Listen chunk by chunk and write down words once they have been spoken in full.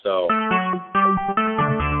So,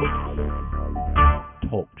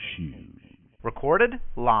 Talk shoes. Recorded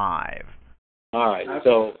live. all right.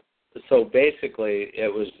 So basically,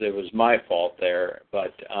 it was my fault there.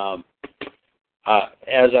 But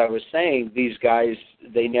as I was saying, these guys,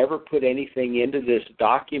 they never put anything into this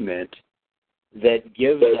document that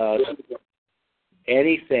gives us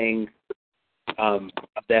anything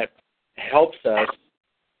that helps us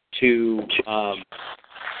to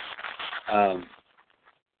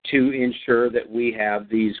ensure that we have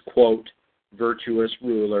these, quote, virtuous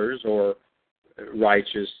rulers or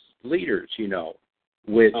righteous leaders,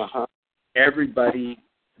 which everybody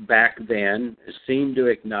back then seemed to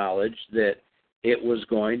acknowledge that it was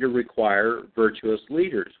going to require virtuous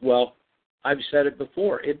leaders. Well, I've said it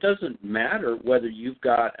before. It doesn't matter whether you've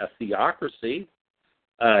got a theocracy,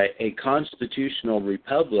 a constitutional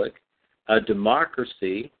republic, a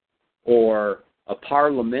democracy, or a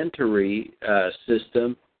parliamentary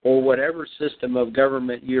system, or whatever system of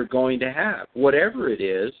government you're going to have. Whatever it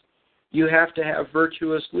is, you have to have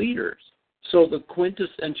virtuous leaders. So the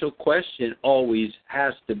quintessential question always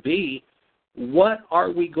has to be, what are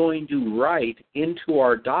we going to write into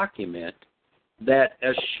our document that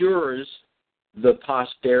assures the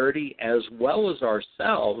posterity as well as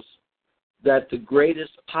ourselves that the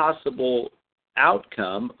greatest possible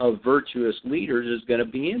outcome of virtuous leaders is going to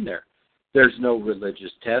be in there? There's no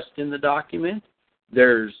religious test in the document.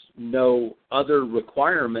 There's no other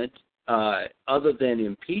requirement other than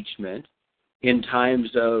impeachment in times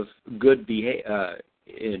of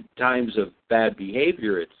in times of bad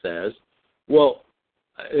behavior, it says. Well,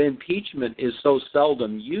 impeachment is so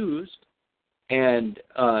seldom used and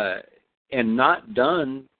not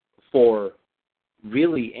done for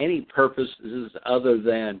really any purposes other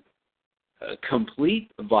than a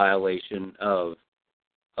complete violation of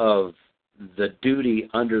the duty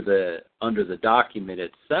under the document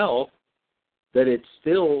itself, that it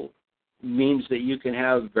still means that you can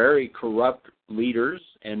have very corrupt leaders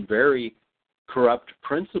and very corrupt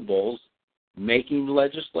principals making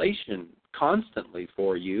legislation constantly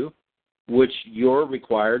for you, which you're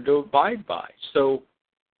required to abide by. So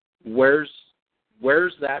where's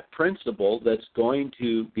that principle that's going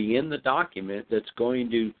to be in the document that's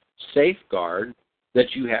going to safeguard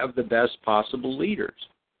that you have the best possible leaders?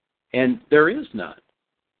 And there is none.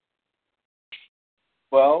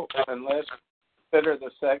 Well, unless you consider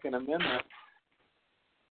the Second Amendment.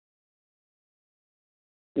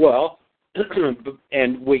 Well,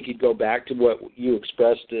 and we could go back to what you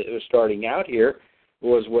expressed starting out here,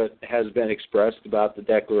 was what has been expressed about the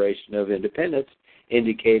Declaration of Independence,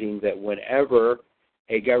 indicating that whenever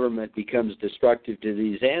a government becomes destructive to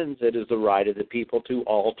these ends, it is the right of the people to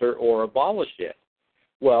alter or abolish it.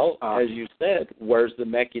 Well, as you said, where's the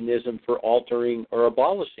mechanism for altering or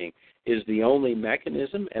abolishing? Is the only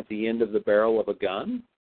mechanism at the end of the barrel of a gun?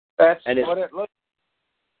 That's what it looks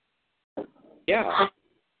like. Yeah.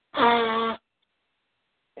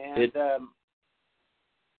 And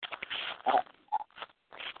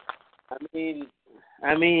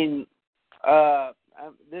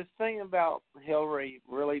this thing about Hillary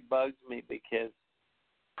really bugs me, because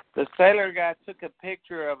the sailor guy took a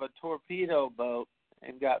picture of a torpedo boat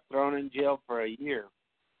and got thrown in jail for a year.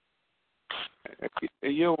 Are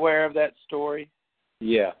you aware of that story?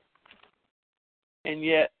 Yeah. And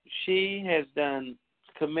yet she has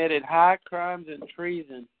committed high crimes and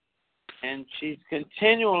treason, and she's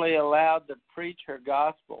continually allowed to preach her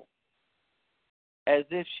gospel as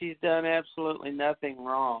if she's done absolutely nothing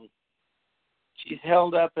wrong. She's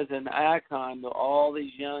held up as an icon to all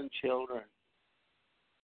these young children.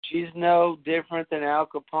 She's no different than Al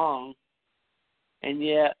Capone, and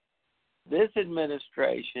yet this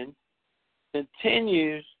administration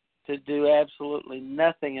continues to do absolutely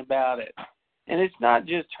nothing about it. And it's not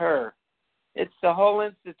just her. It's the whole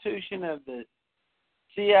institution of the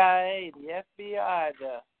CIA, the FBI,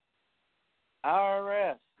 the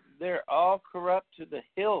IRS. They're all corrupt to the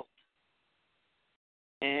hilt.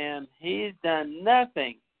 And he's done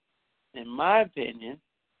nothing, in my opinion,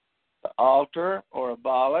 to alter or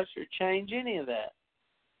abolish or change any of that.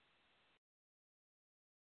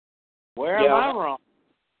 Where am I wrong?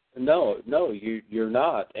 No, you're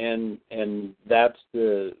not, and that's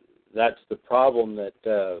the problem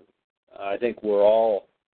that I think we're all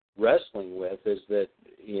wrestling with, is that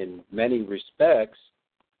in many respects,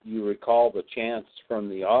 you recall the chants from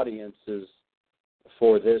the audiences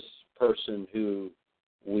for this person who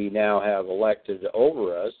we now have elected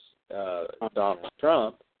over us, Donald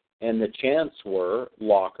Trump, and the chants were,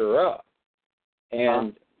 lock her up.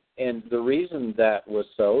 And the reason that was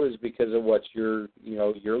so is because of what you're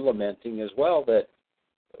lamenting as well, that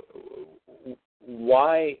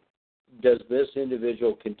why does this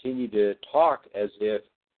individual continue to talk as if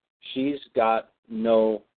she's got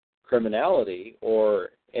no criminality or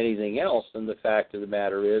anything else? And the fact of the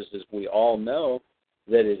matter is we all know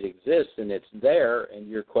that it exists and it's there, and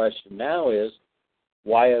your question now is,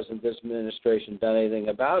 why hasn't this administration done anything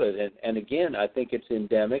about it? And again, I think it's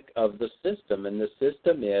endemic of the system, and the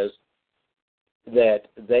system is that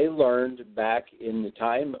they learned back in the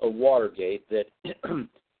time of Watergate that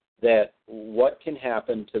that what can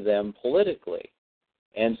happen to them politically.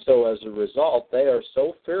 And so as a result, they are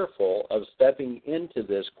so fearful of stepping into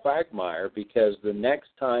this quagmire because the next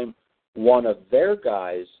time one of their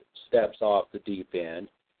guys steps off the deep end,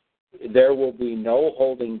 there will be no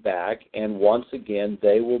holding back, and once again,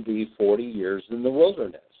 they will be 40 years in the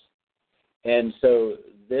wilderness. And so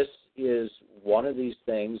this is one of these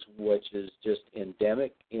things which is just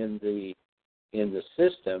endemic in the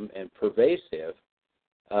system and pervasive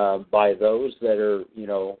by those that are,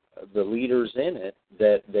 the leaders in it,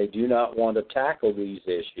 that they do not want to tackle these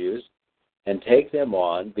issues and take them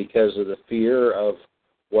on because of the fear of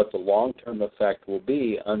what the long-term effect will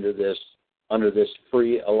be under this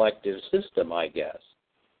free elective system, I guess.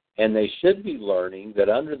 And they should be learning that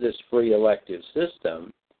under this free elective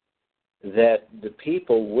system, that the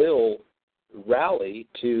people will rally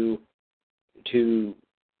to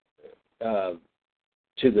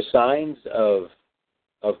the signs of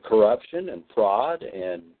corruption and fraud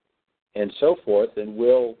and so forth, and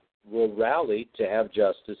will rally to have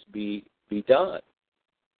justice be done.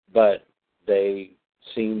 But they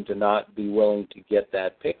seem to not be willing to get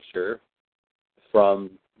that picture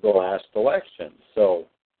from the last election. So,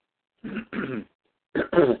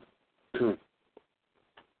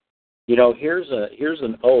 here's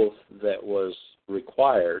an oath that was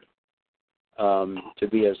required to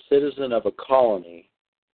be a citizen of a colony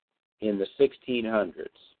in the 1600s.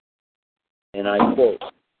 And I quote,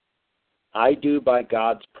 "I do by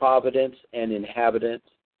God's providence and inhabitant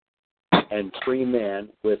and free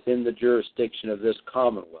man within the jurisdiction of this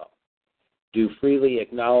Commonwealth, do freely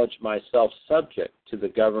acknowledge myself subject to the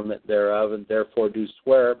government thereof, and therefore do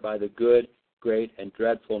swear by the good, great, and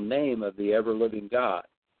dreadful name of the ever-living God,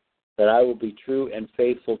 that I will be true and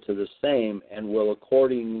faithful to the same, and will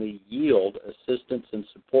accordingly yield assistance and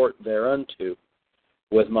support thereunto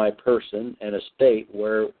with my person and estate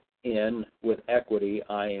wherein with equity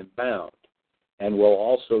I am bound, and will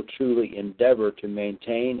also truly endeavor to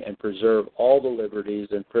maintain and preserve all the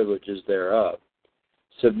liberties and privileges thereof,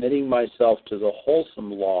 submitting myself to the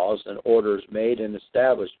wholesome laws and orders made and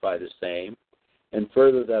established by the same, and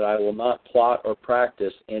further that I will not plot or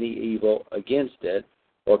practice any evil against it,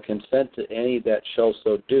 or consent to any that shall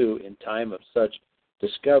so do in time of such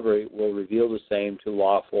discovery will reveal the same to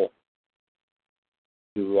lawful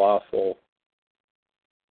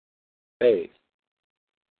faith."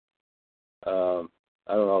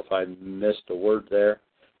 I don't know if I missed a word there.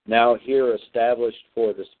 "Now here established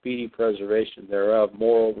for the speedy preservation thereof,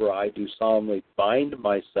 moreover I do solemnly bind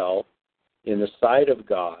myself in the sight of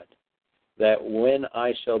God, that when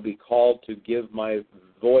I shall be called to give my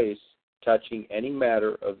voice touching any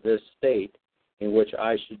matter of this state in which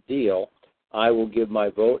I should deal, I will give my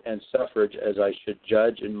vote and suffrage as I should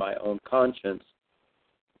judge in my own conscience,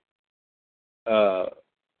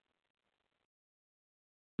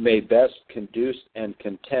 may best conduce and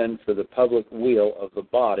contend for the public weal of the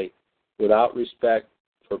body, without respect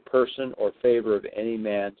for person or favor of any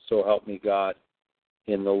man, so help me God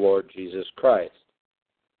in the Lord Jesus Christ."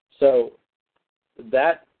 So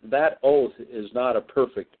that oath is not a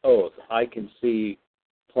perfect oath. I can see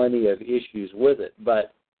plenty of issues with it,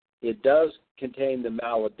 but it does contain the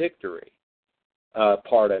maledictory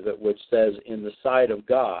part of it, which says, "in the sight of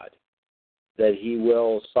God," that he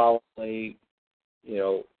will solemnly,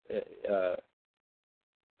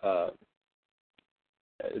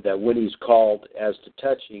 that when he's called as to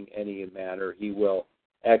touching any matter, he will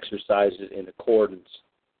exercise it in accordance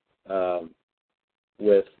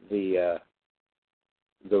with the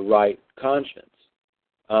right conscience.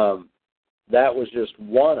 That was just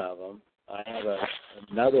one of them. I have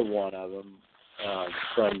another one of them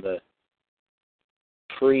from the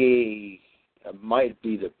might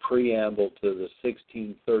be the preamble to the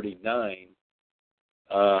 1639.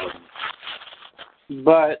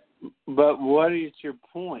 But what is your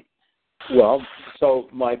point? Well, so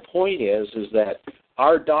my point is that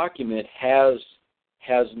our document has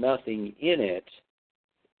nothing in it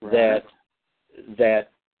Right.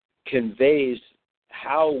 that conveys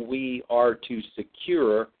how we are to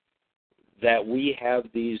secure that we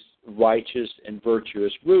have these righteous and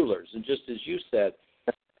virtuous rulers. And just as you said,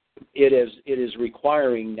 it is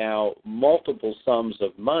requiring now multiple sums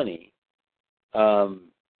of money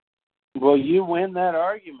Well, you win that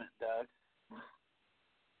argument, Doug.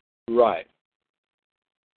 Right.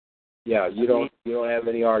 Yeah, you don't have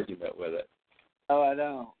any argument with it. No, I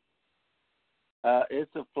don't.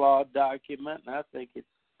 It's a flawed document, and I think it's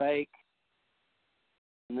fake.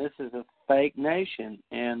 And this is a fake nation.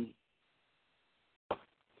 And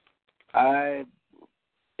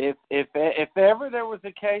if ever there was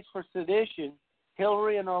a case for sedition,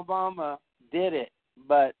 Hillary and Obama did it.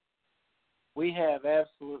 But we have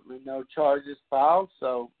absolutely no charges filed,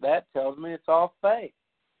 so that tells me it's all fake.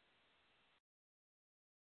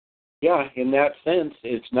 Yeah, in that sense,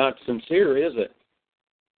 it's not sincere, is it?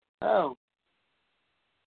 Oh.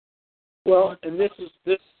 Well, and this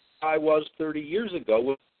I was 30 years ago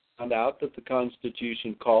when I found out that the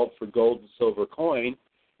Constitution called for gold and silver coin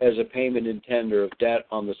as a payment in tender of debt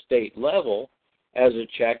on the state level as a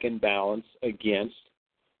check and balance against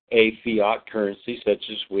a fiat currency such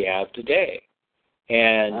as we have today.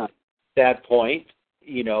 And at that point,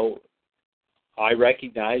 I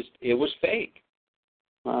recognized it was fake.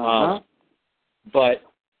 But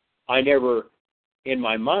I never, in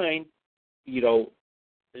my mind,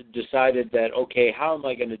 decided that, okay, how am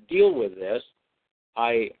I going to deal with this?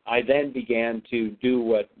 I then began to do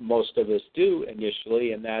what most of us do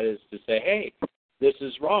initially, and that is to say, hey, this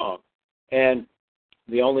is wrong. And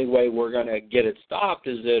the only way we're going to get it stopped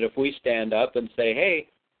is that if we stand up and say, hey,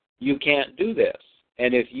 you can't do this.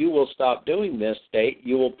 And if you will stop doing this, state,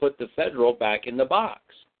 you will put the federal back in the box.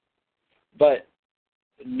 But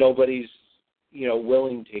nobody's,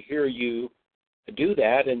 willing to hear you do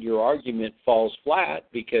that, and your argument falls flat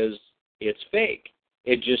because it's fake.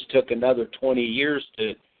 It just took another 20 years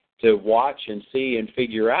to watch and see and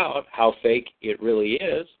figure out how fake it really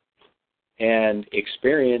is and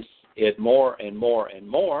experience it more and more and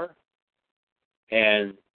more.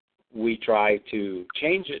 And we try to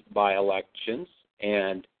change it by elections,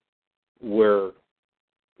 and we're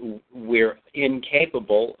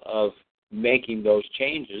incapable of making those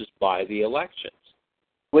changes by the elections.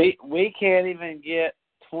 We can't even get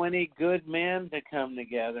 20 good men to come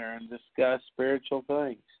together and discuss spiritual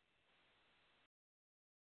things.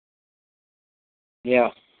 Yeah.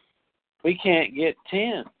 We can't get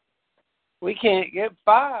 10. We can't get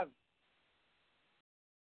 5.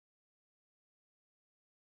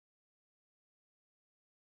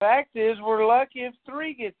 Fact is, we're lucky if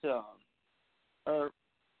 3 gets on.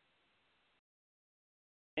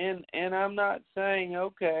 And I'm not saying,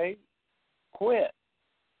 okay, quit.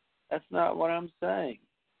 That's not what I'm saying.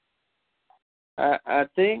 I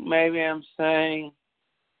think maybe I'm saying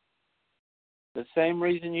the same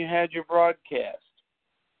reason you had your broadcast.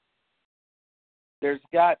 There's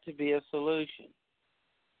got to be a solution.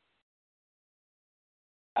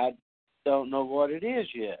 I don't know what it is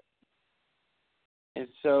yet. And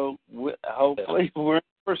so hopefully we're in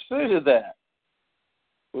pursuit of that.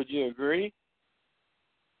 Would you agree?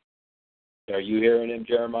 Are you hearing him,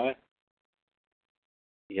 Jeremiah?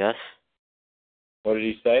 Yes. What did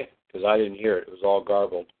he say? Because I didn't hear it. It was all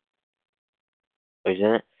garbled. Wait,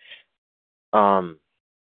 isn't it? Well,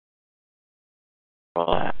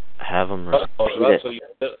 have him repeat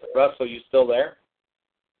it. Russell, you still there?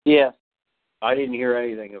 Yes. I didn't hear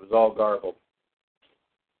anything. It was all garbled.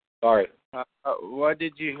 Sorry. What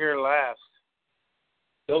did you hear last?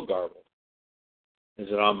 Still garbled. Is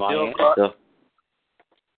it on my end?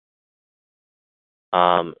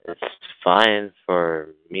 It's fine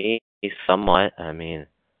for me, somewhat. I mean,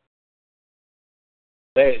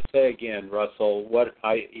 say again, Russell. What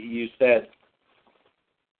you said?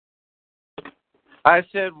 I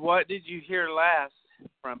said, what did you hear last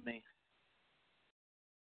from me?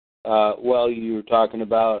 Well, you were talking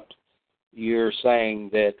about. You're saying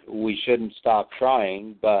that we shouldn't stop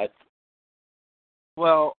trying, but.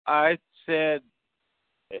 Well, I said.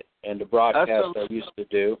 And the broadcast I used to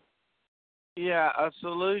do. Yeah, a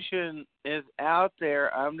solution is out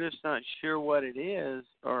there. I'm just not sure what it is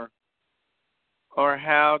or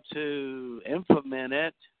how to implement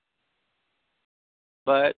it.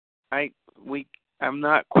 But I'm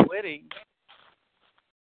not quitting.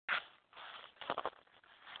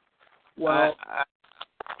 Well,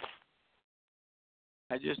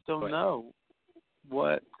 I just don't know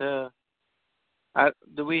what.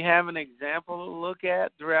 Do we have an example to look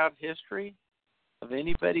at throughout history of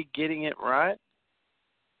anybody getting it right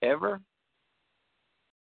ever?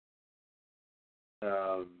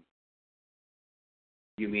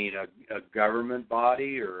 You mean a government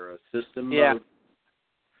body or a system? Yeah,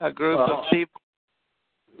 a group of people.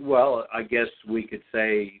 Well, I guess we could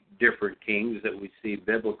say different kings that we see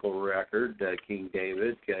biblical record, King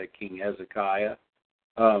David, King Hezekiah.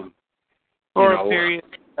 For a period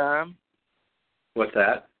of time. What's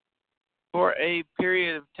that? For a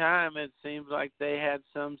period of time, it seems like they had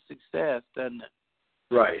some success, doesn't it?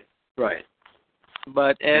 Right, right.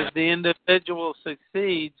 But as the individual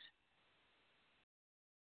succeeds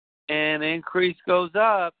and increase goes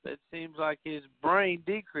up, it seems like his brain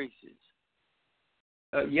decreases.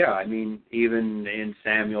 Yeah, I mean, even in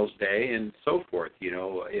Samuel's day and so forth,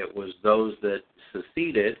 it was those that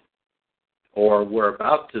seceded or were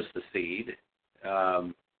about to secede,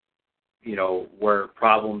 where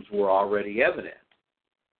problems were already evident.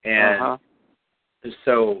 And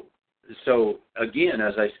so again,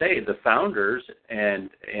 as I say, the founders and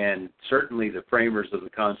certainly the framers of the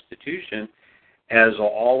Constitution, as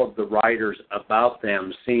all of the writers about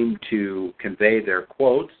them seem to convey their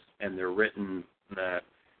quotes and their written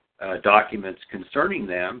documents concerning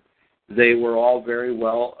them, they were all very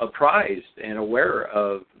well apprised and aware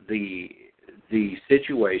of the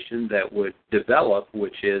situation that would develop,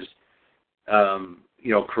 which is,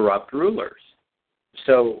 corrupt rulers.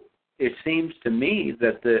 So it seems to me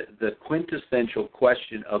that the quintessential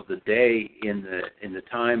question of the day in the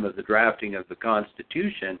time of the drafting of the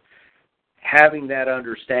Constitution, having that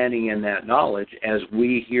understanding and that knowledge, as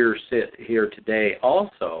we sit here today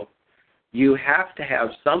also, you have to have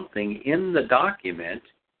something in the document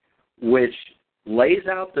which lays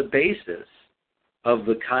out the basis of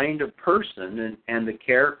the kind of person and the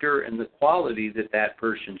character and the quality that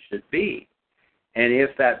person should be. And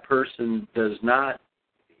if that person does not,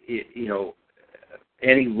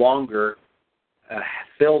 any longer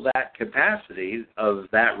fill that capacity of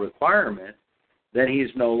that requirement, then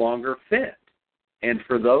he's no longer fit. And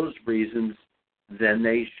for those reasons, then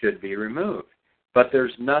they should be removed. But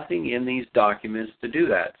there's nothing in these documents to do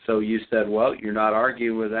that. So you said, well, you're not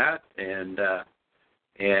arguing with that,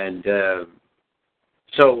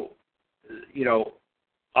 so,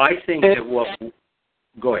 I think that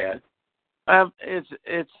go ahead.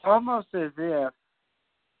 It's almost as if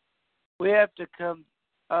we have to come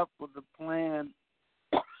up with a plan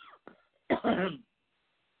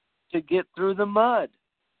to get through the mud,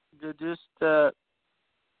 to just to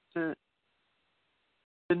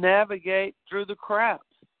navigate through the crap,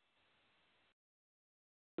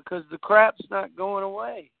 because the crap's not going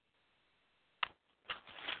away.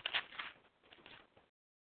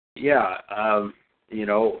 Yeah, I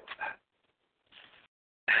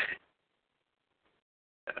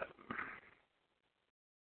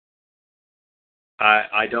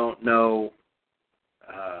don't know.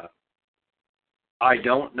 I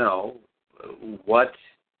don't know what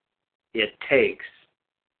it takes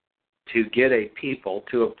to get a people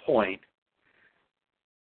to a point.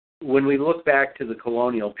 When we look back to the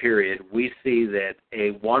colonial period, we see that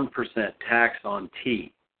a 1% tax on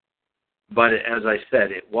tea. But as I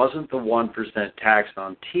said, it wasn't the 1% tax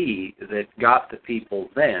on tea that got the people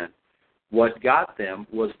then. What got them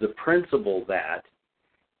was the principle that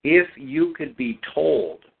if you could be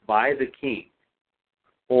told by the king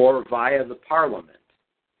or via the parliament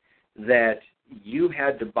that you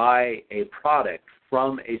had to buy a product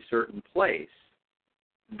from a certain place,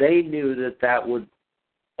 they knew that would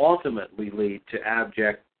ultimately lead to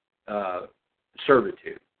abject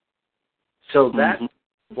servitude. So that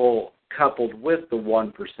principle, coupled with the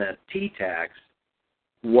 1% tea tax,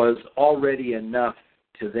 was already enough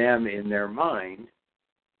to them in their mind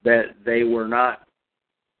that they were not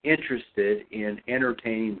interested in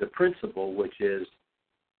entertaining the principle, which is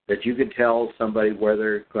that you can tell somebody where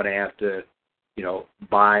they're going to have to,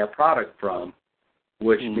 buy a product from,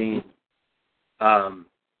 which means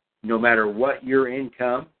no matter what your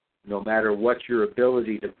income, no matter what your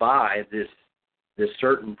ability to buy this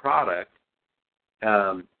certain product,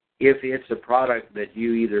 if it's a product that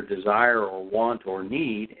you either desire or want or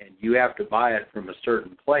need, and you have to buy it from a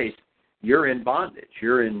certain place, you're in bondage.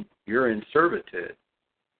 You're in servitude.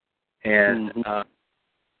 And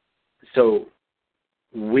so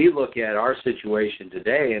we look at our situation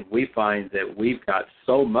today, and we find that we've got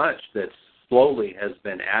so much that slowly has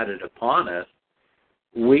been added upon us.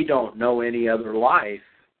 We don't know any other life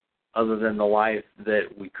other than the life that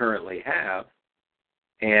we currently have.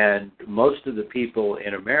 And most of the people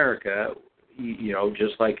in America,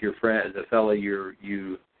 just like your friend, the fellow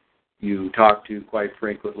you talk to quite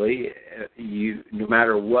frequently, no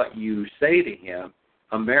matter what you say to him,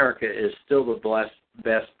 America is still the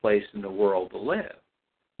best place in the world to live.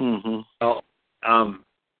 Well,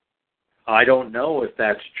 I don't know if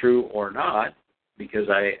that's true or not, because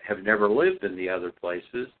I have never lived in the other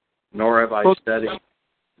places, nor have I studied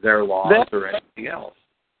their laws or anything else.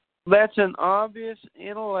 That's an obvious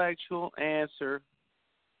intellectual answer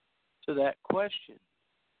to that question.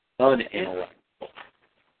 Unintellectual.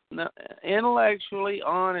 No, intellectually,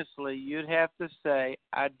 honestly, you'd have to say,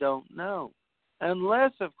 I don't know.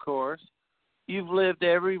 Unless, of course, you've lived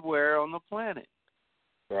everywhere on the planet.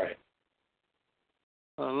 Right.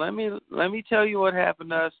 Well, let me tell you what happened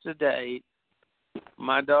to us today.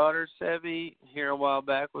 My daughter, Sevi, here a while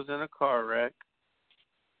back, was in a car wreck.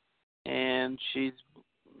 And she's,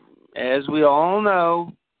 as we all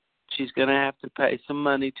know, she's going to have to pay some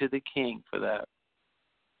money to the king for that.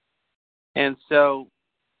 And so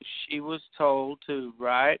she was told to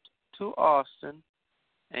write to Austin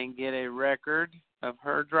and get a record of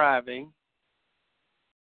her driving,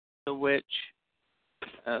 to which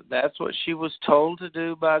that's what she was told to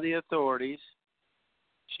do by the authorities.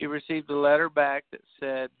 She received a letter back that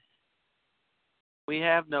said, we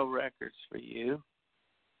have no records for you.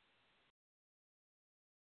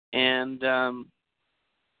 And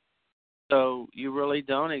so you really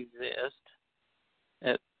don't exist.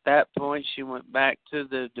 At that point, she went back to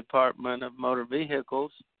the Department of Motor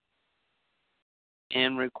Vehicles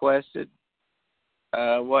and requested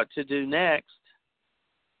what to do next,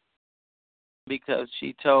 because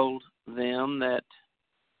she told them that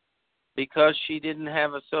because she didn't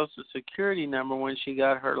have a Social Security number when she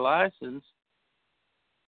got her license,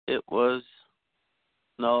 it was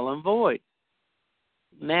null and void.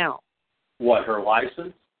 Now. What, her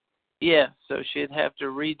license? Yeah, so she'd have to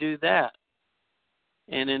redo that.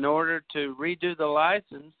 And in order to redo the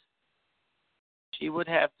license, she would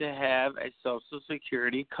have to have a Social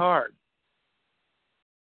Security card.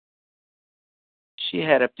 She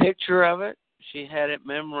had a picture of it. She had it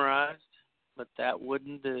memorized, but that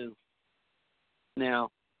wouldn't do.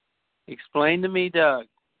 Now, explain to me, Doug,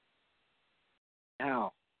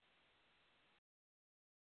 how?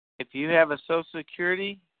 If you have a Social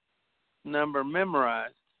Security number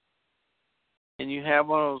memorized, and you have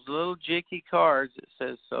one of those little jicky cards that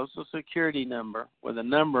says Social Security number with a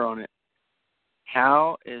number on it,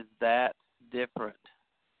 how is that different?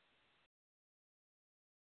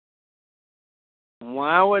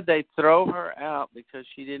 Why would they throw her out because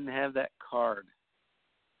she didn't have that card?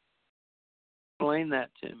 Explain that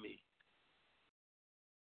to me.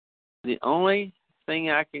 The only thing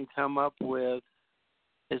I can come up with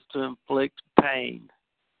is to inflict pain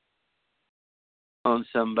on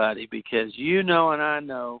somebody, because you know and I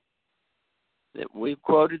know that we've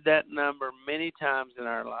quoted that number many times in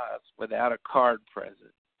our lives without a card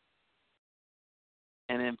present.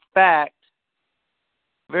 And in fact,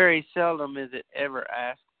 very seldom is it ever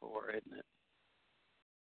asked for, isn't it?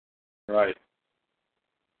 Right.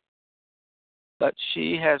 But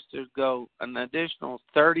she has to go an additional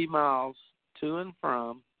 30 miles to and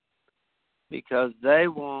from because they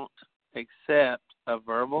won't accept a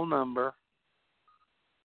verbal number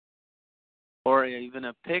or even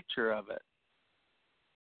a picture of it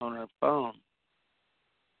on her phone.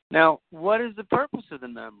 Now, what is the purpose of the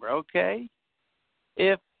number? Okay,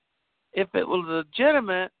 if it was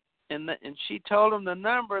legitimate and she told them the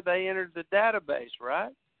number, they entered the database,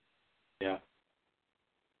 right? Yeah.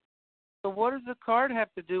 So what does the card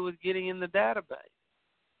have to do with getting in the database?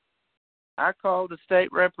 I called the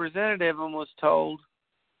state representative and was told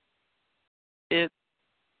it's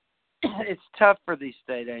tough for these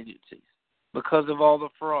state agencies because of all the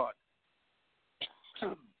fraud.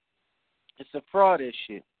 It's a fraud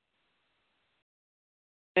issue.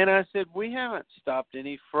 And I said, we haven't stopped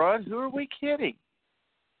any fraud. Who are we kidding?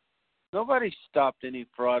 Nobody stopped any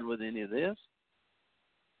fraud with any of this.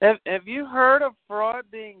 Have you heard of fraud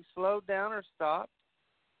being slowed down or stopped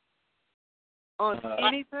on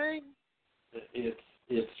anything?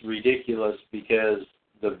 It's ridiculous, because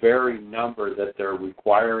the very number that they're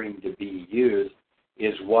requiring to be used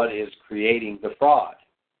is what is creating the fraud.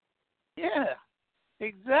 Yeah,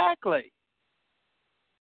 exactly.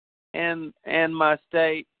 And my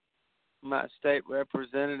state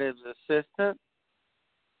representative's assistant,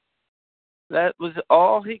 that was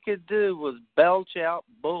all he could do was belch out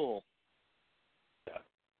bull.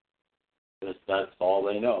 Yeah. That's all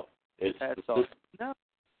they know. That's all they know.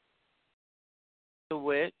 To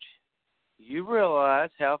which you realize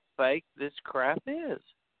how fake this crap is.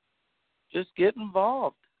 Just get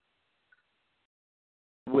involved.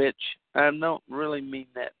 Which I don't really mean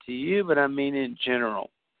that to you, but I mean in general.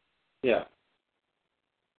 Yeah.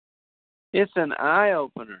 It's an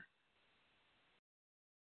eye-opener.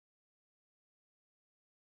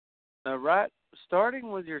 Now, right, starting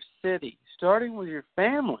with your city, starting with your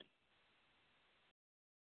family.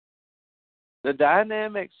 The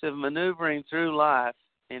dynamics of maneuvering through life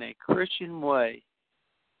in a Christian way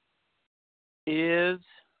is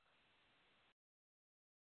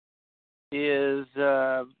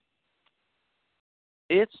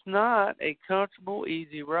it's not a comfortable,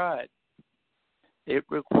 easy ride. It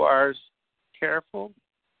requires careful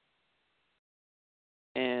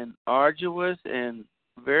and arduous and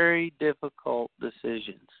very difficult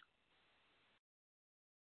decisions.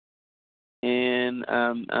 And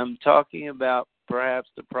I'm talking about perhaps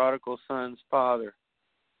the prodigal son's father.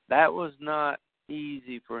 That was not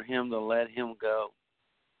easy for him to let him go.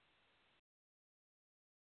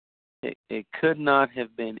 It could not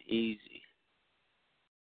have been easy.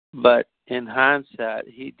 But in hindsight,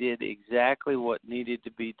 he did exactly what needed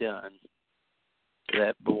to be done to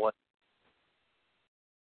that boy.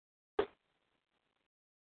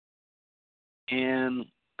 And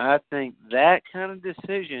I think that kind of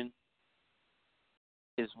decision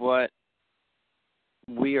is what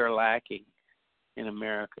we are lacking in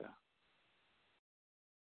America.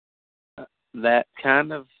 That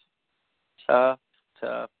kind of tough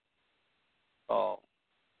call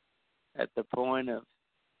at the point of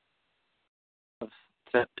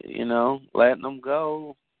letting them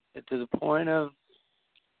go, to the point of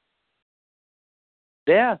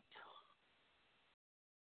death.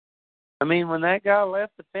 I mean, when that guy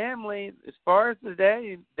left the family, as far as the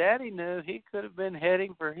daddy knew, he could have been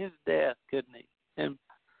heading for his death, couldn't he? And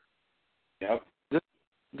yep.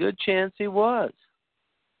 Good chance he was.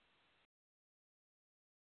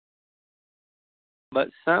 But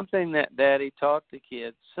something that Daddy taught the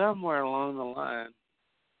kid somewhere along the line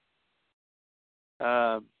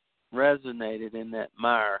resonated in that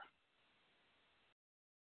mire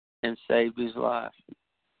and saved his life.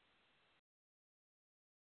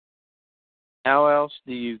 How else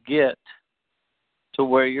do you get to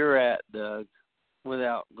where you're at, Doug,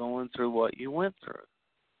 without going through what you went through?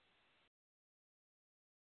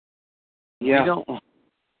 Yeah.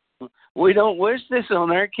 We don't wish this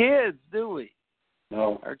on our kids, do we?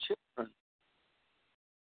 No. Our children.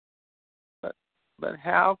 But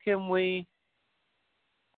how can we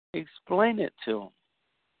explain it to them?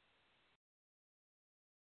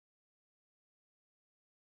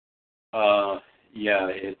 Yeah,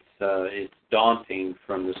 it's daunting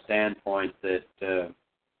from the standpoint that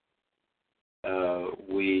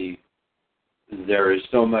there is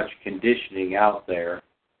so much conditioning out there,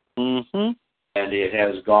 mm-hmm. and it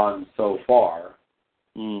has gone so far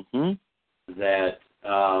mm-hmm. that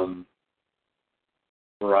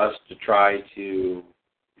for us to try to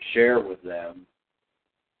share with them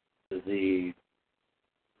the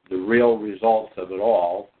real results of it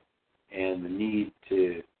all and the need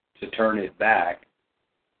to turn it back,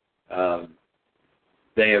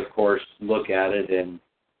 they of course look at it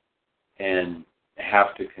and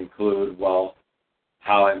have to conclude, well,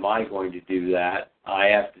 how am I going to do that? I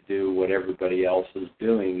have to do what everybody else is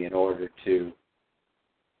doing in order to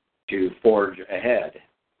forge ahead.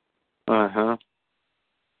 Uh-huh.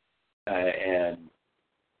 And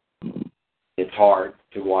it's hard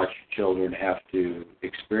to watch children have to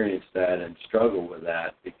experience that and struggle with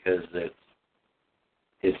that because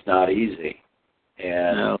it's not easy.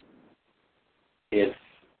 And no. It's,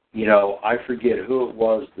 I forget who it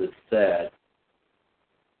was that said,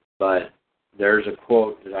 but there's a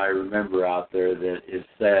quote that I remember out there that is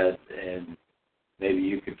said, and maybe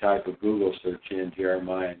you could type a Google search in,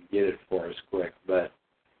 Jeremiah, and get it for us quick. But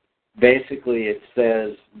basically it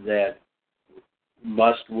says that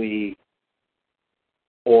must we,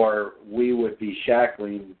 or we would be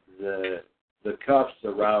shackling the cuffs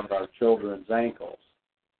around our children's ankles.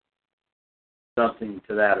 Something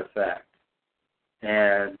to that effect.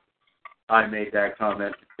 And I made that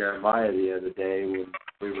comment to Jeremiah the other day when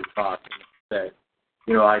we were talking, that,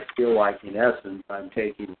 I feel like in essence I'm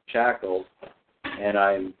taking shackles and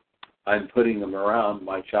I'm putting them around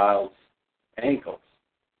my child's ankles.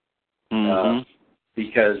 Mm-hmm.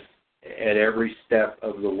 Because at every step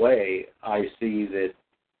of the way I see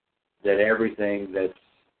that everything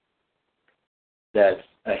that's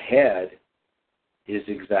ahead is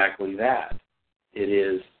exactly that. It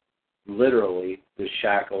is literally the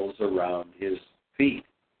shackles around his feet.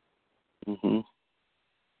 Mm-hmm.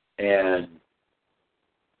 And,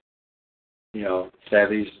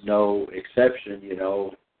 Savvy's no exception,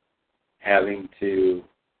 having to,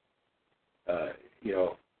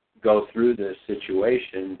 go through this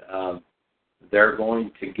situation. They're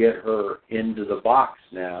going to get her into the box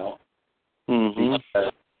now. Mm-hmm.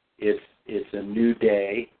 Because it's a new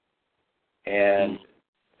day and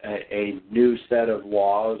a new set of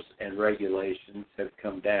laws and regulations have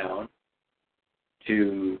come down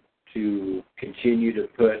to continue to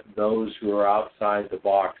put those who are outside the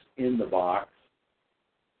box in the box.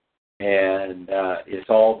 And it's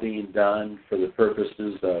all being done for the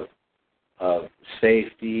purposes of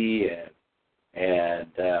safety and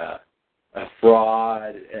a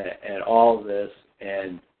fraud and all of this,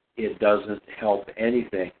 and it doesn't help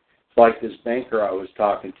anything. It's like this banker I was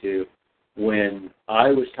talking to. When I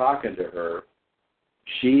was talking to her,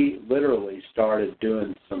 she literally started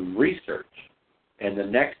doing some research. And the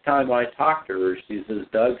next time I talked to her, she says,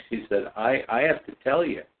 Doug, she said, I have to tell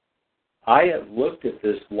you, I have looked at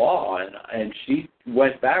this law, and she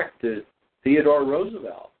went back to Theodore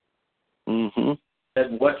Roosevelt. Mm-hmm.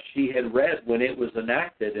 And what she had read when it was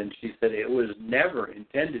enacted, and she said it was never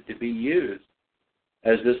intended to be used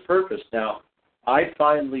as this purpose. Now, I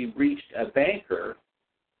finally reached a banker,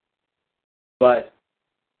 but,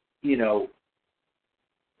 you know,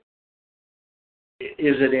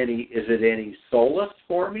 is it any solace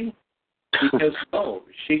for me? Because no,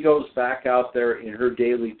 she goes back out there in her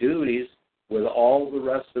daily duties with all the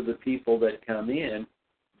rest of the people that come in,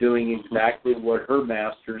 doing exactly what her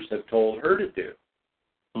masters have told her to do.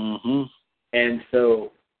 Mm-hmm. And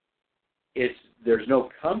so there's no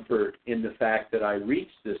comfort in the fact that I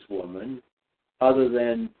reached this woman, other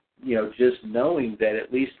than, you know, just knowing that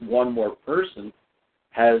at least one more person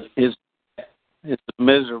is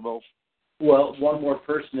miserable. Well, one more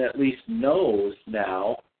person at least knows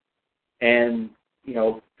now, and, you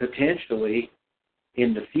know, potentially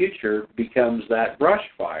in the future becomes that brush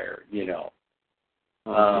fire, you know.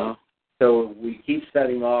 So we keep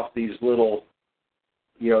setting off these little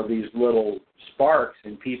sparks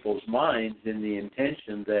in people's minds in the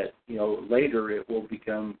intention that, you know, later it will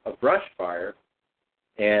become a brush fire,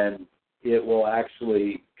 and it will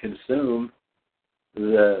actually consume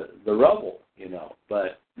the rubble, you know.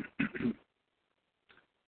 But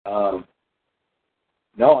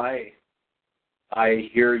no, I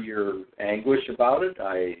hear your anguish about it.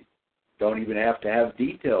 I don't even have to have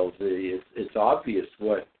details. It's obvious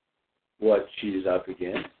what she's up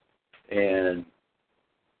against, and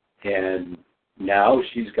now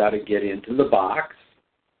she's got to get into the box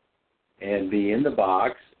and be in the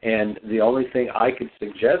box. And the only thing I could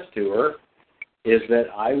suggest to her is that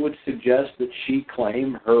I would suggest that she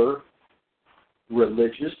claim her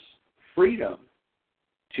religious freedom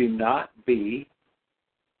to not be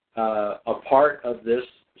a part of this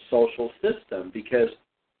social system, because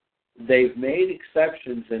they've made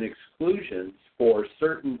exceptions and exclusions for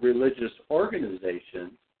certain religious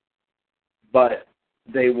organizations, but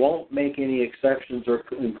they won't make any exceptions or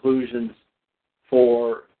inclusions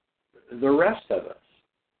for the rest of us.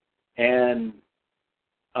 And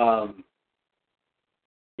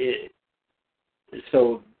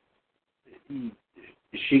so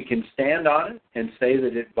she can stand on it and say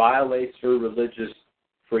that it violates her religious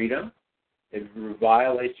freedom. It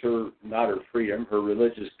violates her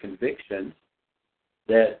religious convictions,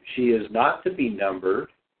 that she is not to be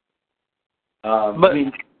numbered. But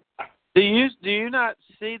do you not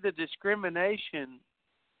see the discrimination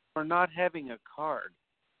for not having a card?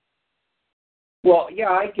 Well, yeah,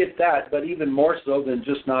 I get that, but even more so than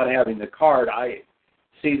just not having the card, I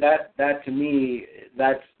see that to me,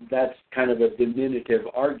 that's kind of a diminutive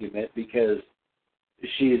argument, because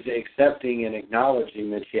she's accepting and acknowledging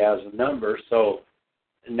that she has a number. So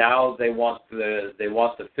now they want the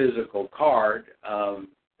physical card,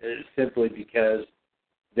 simply because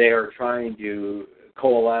they are trying to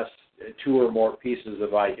coalesce two or more pieces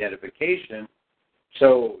of identification.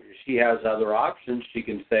 So she has other options. She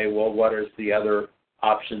can say, well, what is the other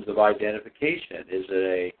options of identification? Is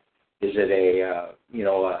it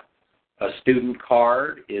a student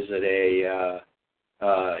card? Is it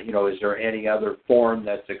is there any other form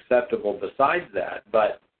that's acceptable besides that?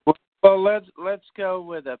 But well, let's go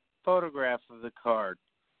with a photograph of the card.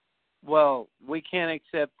 Well, we can't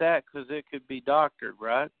accept that because it could be doctored,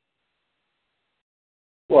 right?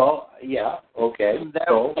 Well, yeah, okay. That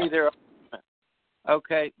would be their argument.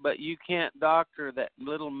 Okay, but you can't doctor that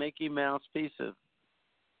little Mickey Mouse piece of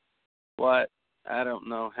what? I don't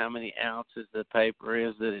know how many ounces the paper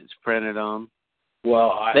is that it's printed on.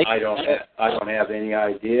 Well, I don't have any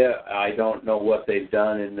idea. I don't know what they've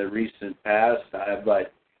done in the recent past,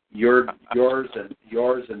 but yours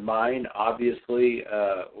and mine, obviously,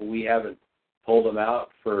 we haven't pulled them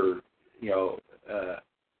out for, well,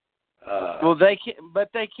 they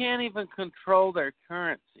can't even control their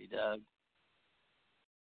currency, Doug,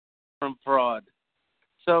 from fraud.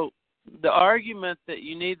 So the argument that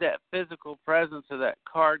you need that physical presence of that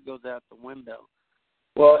card goes out the window.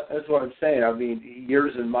 Well, that's what I'm saying. I mean,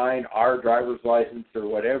 yours and mine, our driver's license or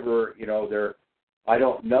whatever, I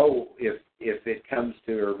don't know if it comes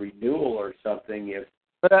to a renewal or something.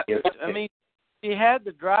 She had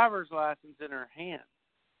the driver's license in her hand.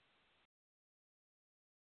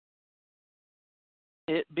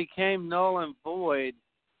 It became null and void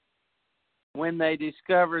when they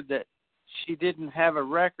discovered that she didn't have a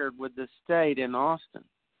record with the state in Austin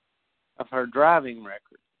of her driving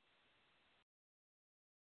record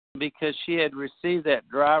because she had received that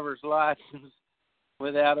driver's license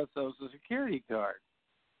without a Social Security card.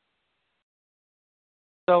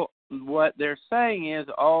 So what they're saying is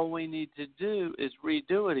all we need to do is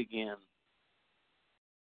redo it again.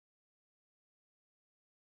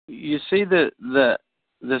 You see the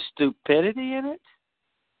stupidity in it?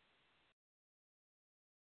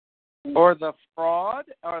 Or the fraud?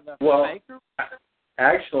 Or the faker?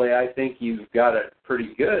 Actually, I think you've got it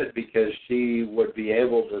pretty good because she would be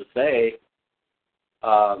able to say,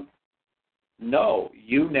 no,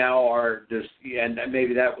 you now are, and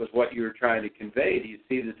maybe that was what you were trying to convey. Do you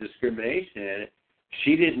see the discrimination in it?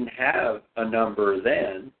 She didn't have a number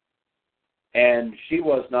then, and she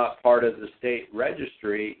was not part of the state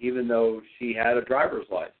registry, even though she had a driver's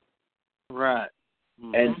license. Right.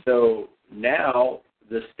 Mm-hmm. And so now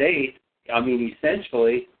the state,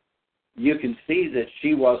 essentially, you can see that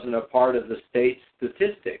she wasn't a part of the state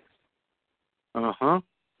statistics. Uh-huh.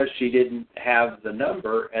 But she didn't have the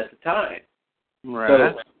number at the time.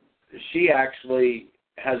 Right. So she actually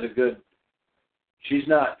has a good, she's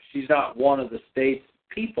not one of the state's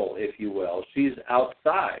people, if you will. She's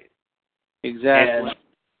outside. Exactly.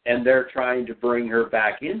 And they're trying to bring her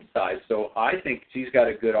back inside. So I think she's got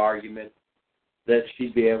a good argument that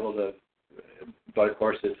she'd be able to, but of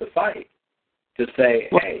course it's a fight, to say,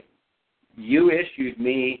 hey, you issued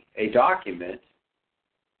me a document,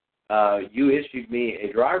 you issued me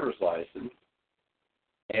a driver's license,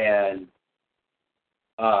 and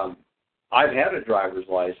I've had a driver's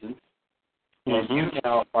license, and you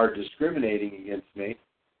now are discriminating against me.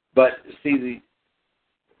 But see,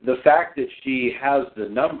 the fact that she has the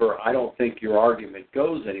number, I don't think your argument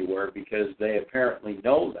goes anywhere because they apparently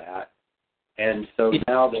know that, and so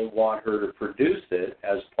now they want her to produce it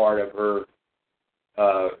as part of her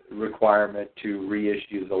requirement to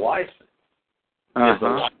reissue the license.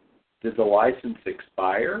 Did the license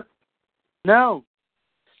expire? No.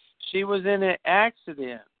 She was in an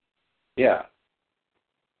accident. Yeah.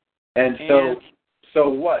 And so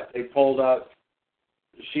what? They pulled up.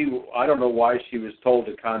 I don't know why she was told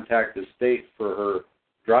to contact the state for her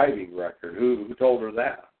driving record. Who told her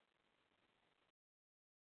that?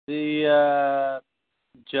 The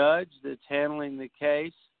judge that's handling the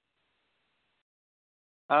case.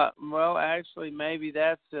 Well, actually, maybe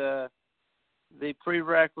that's the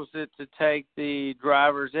prerequisite to take the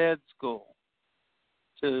driver's ed school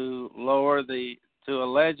to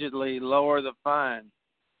allegedly lower the fine.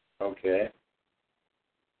 Okay.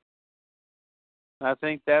 I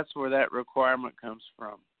think that's where that requirement comes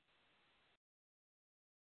from,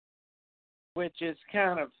 which is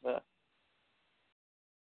kind of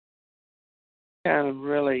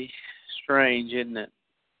really strange, isn't it?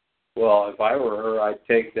 Well, if I were her, I'd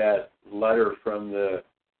take that letter from the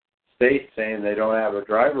state saying they don't have a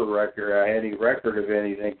driver record or any record of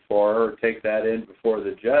anything for her, take that in before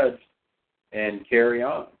the judge and carry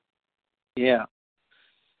on. Yeah.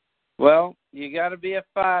 Well, you got to be a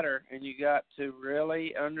fighter, and you got to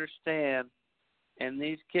really understand. And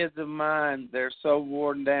these kids of mine, they're so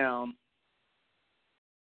worn down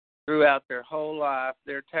throughout their whole life.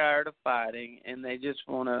 They're tired of fighting, and they just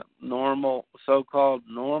want a normal, so-called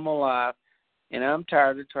normal life. And I'm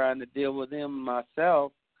tired of trying to deal with them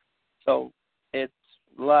myself. So it's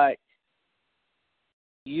like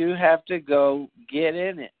you have to go get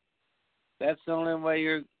in it. That's the only way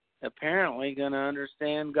you're apparently going to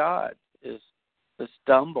understand God, is to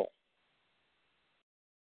stumble.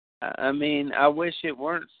 I wish it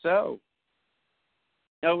weren't so.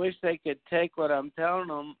 I wish they could take what I'm telling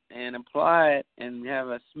them and apply it and have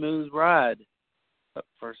a smooth ride. But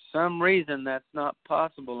for some reason, that's not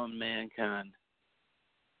possible in mankind.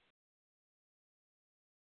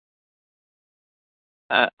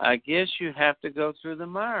 I guess you have to go through the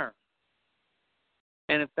mire.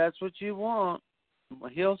 And if that's what you want,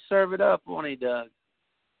 well, he'll serve it up, won't he, Doug?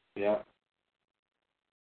 Yeah.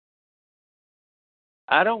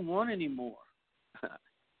 I don't want any more.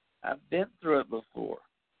 I've been through it before.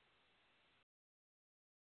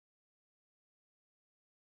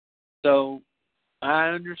 So I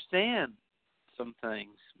understand some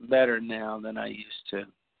things better now than I used to.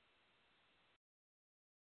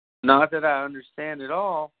 Not that I understand it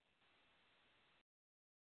all.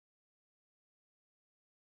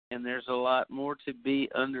 And there's a lot more to be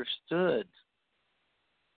understood.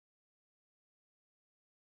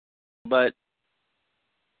 But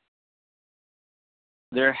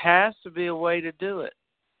there has to be a way to do it.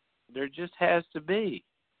 There just has to be.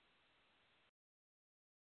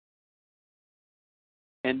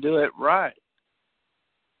 And do it right.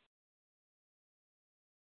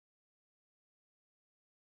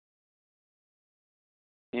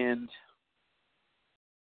 And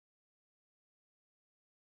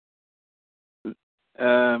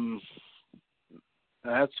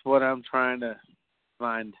that's what I'm trying to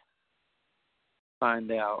find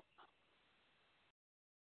out.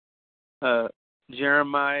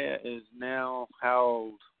 Jeremiah is now how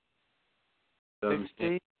old?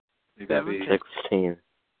 16? 16.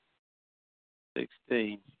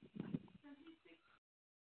 16.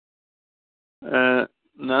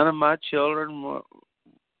 None of my children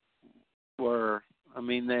were I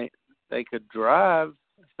mean, they could drive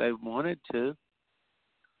if they wanted to.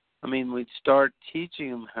 I mean, we'd start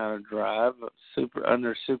teaching them how to drive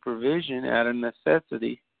under supervision out of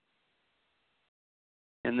necessity.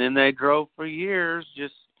 And then they drove for years,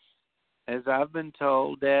 just as I've been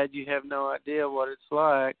told, Dad, you have no idea what it's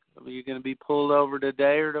like. You're going to be pulled over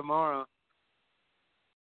today or tomorrow.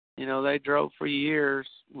 You know, they drove for years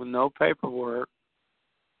with no paperwork,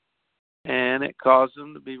 and it caused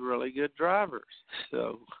them to be really good drivers.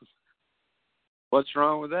 So what's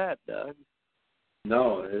wrong with that, Doug?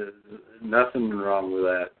 No, nothing wrong with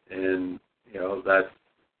that. And, you know, that's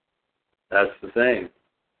the thing.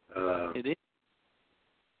 It is.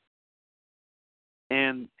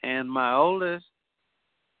 And my oldest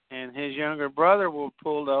and his younger brother were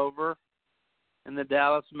pulled over in the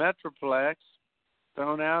Dallas Metroplex,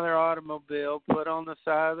 thrown out of their automobile, put on the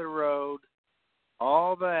side of the road,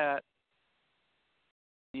 all that.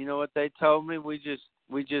 You know what they told me? We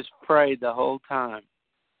just prayed the whole time.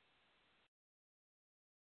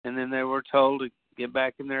 And then they were told to get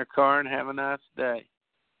back in their car and have a nice day.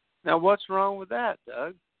 Now, what's wrong with that,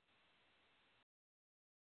 Doug?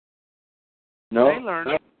 No.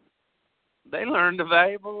 They learned a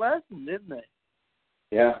valuable lesson, didn't they?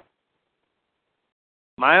 Yeah.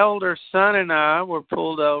 My older son and I were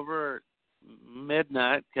pulled over at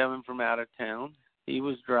midnight coming from out of town. He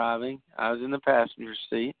was driving. I was in the passenger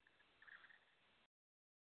seat.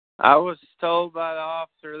 I was told by the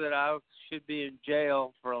officer that I should be in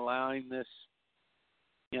jail for allowing this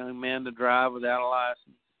young man to drive without a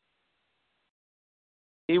license.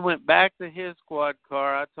 He went back to his squad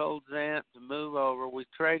car. I told Zant to move over. We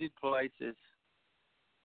traded places.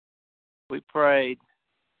 We prayed.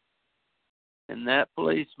 And that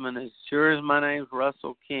policeman, as sure as my name's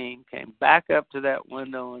Russell King, came back up to that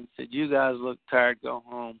window and said, "You guys look tired. Go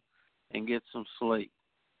home and get some sleep."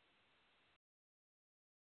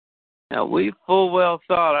 Now, we full well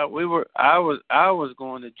thought I was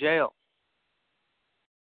going to jail.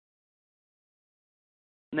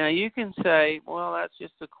 Now, you can say, well, that's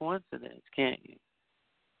just a coincidence, can't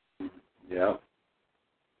you? Yeah.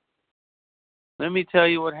 Let me tell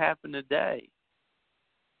you what happened today.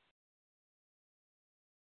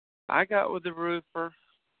 I got with the roofer.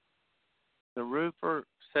 The roofer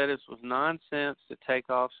said this was nonsense to take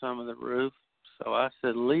off some of the roof, so I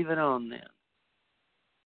said, leave it on then.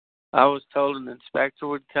 I was told an inspector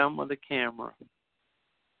would come with a camera.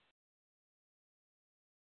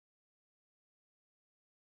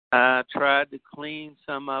 I tried to clean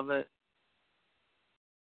some of it.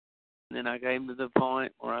 And then I came to the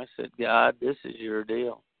point where I said, God, this is your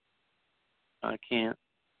deal. I can't.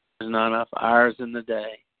 There's not enough hours in the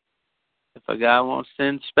day. If a guy wants to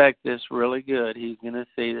inspect this really good, he's going to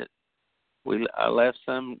see that I left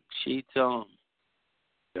some sheets on.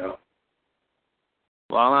 Yeah.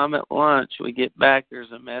 While I'm at lunch, we get back.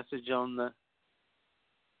 There's a message on the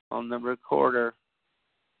recorder.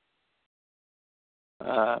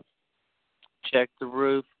 Check the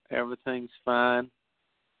roof. Everything's fine.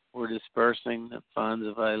 We're dispersing the funds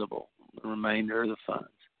available, the remainder of the funds.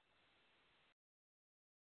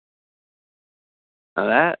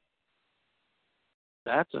 Now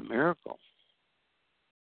that's a miracle.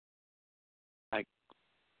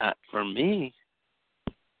 For me.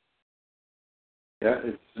 Yeah,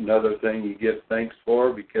 it's another thing you give thanks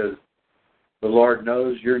for, because the Lord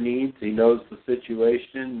knows your needs. He knows the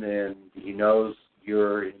situation, and He knows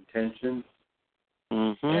your intentions.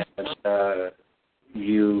 Mm-hmm. And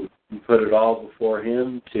you put it all before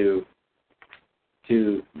Him to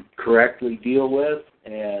correctly deal with,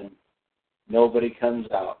 and nobody comes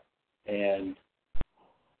out.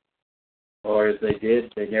 Or if they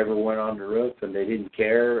did, they never went on the roof, and they didn't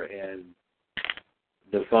care, and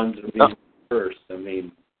the funds would be dispersed. I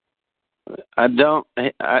mean,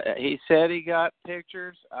 he said he got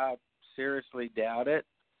pictures. I seriously doubt it,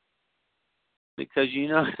 because you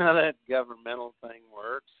know how that governmental thing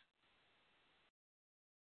works.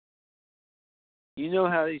 You know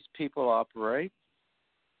how these people operate.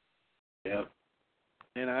 Yeah.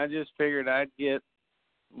 And I just figured I'd get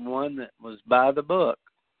one that was by the book.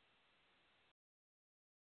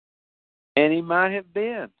 And he might have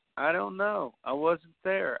been. I don't know. I wasn't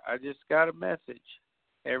there. I just got a message.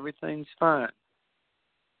 Everything's fine.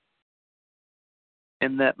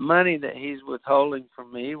 And that money that he's withholding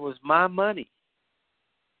from me was my money.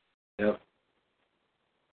 Yep.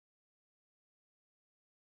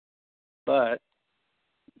 But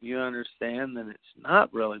you understand that it's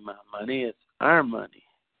not really my money, it's our money.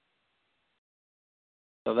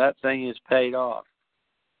 So that thing is paid off.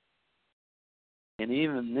 And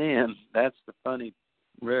even then, that's the funny,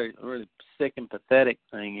 really, really sick and pathetic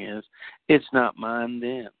thing is, it's not mine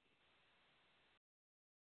then.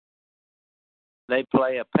 They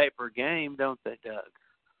play a paper game, don't they, Doug?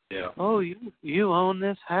 Yeah. Oh, you own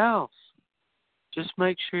this house. Just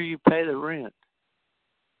make sure you pay the rent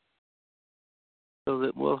so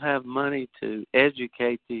that we'll have money to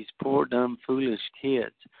educate these poor, dumb, foolish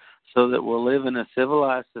kids so that we'll live in a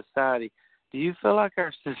civilized society. Do you feel like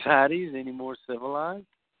our society is any more civilized?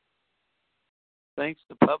 Thanks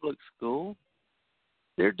to public school?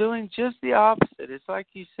 They're doing just the opposite. It's like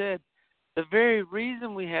you said, the very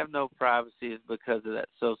reason we have no privacy is because of that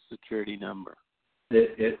Social Security number.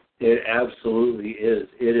 It absolutely is.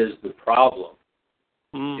 It is the problem.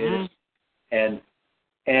 Mm-hmm.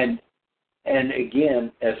 And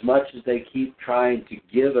again, as much as they keep trying to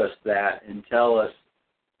give us that and tell us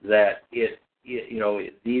that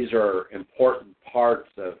these are important parts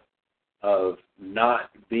of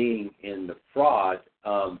not being in the fraud.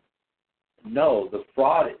 No, the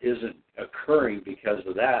fraud isn't occurring because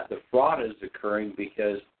of that. The fraud is occurring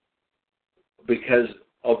because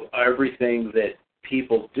of everything that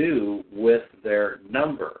people do with their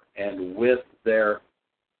number and with their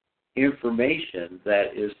information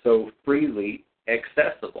that is so freely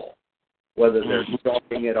accessible, whether they're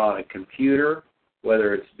storing it on a computer,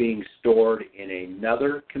 whether it's being stored in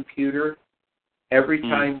another computer. Every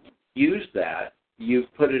time you use that,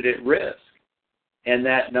 you've put it at risk, and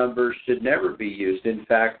that number should never be used. In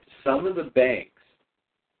fact, some of the banks,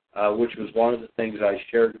 which was one of the things I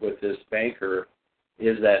shared with this banker,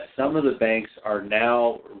 is that some of the banks are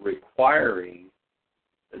now requiring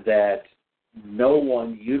that no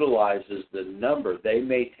one utilizes the number. They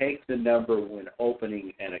may take the number when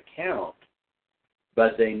opening an account,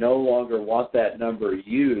 but they no longer want that number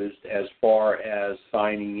used as far as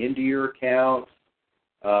signing into your account.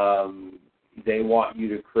 They want you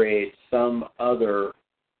to create some other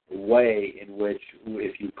way in which,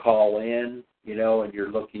 if you call in, and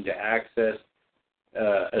you're looking to access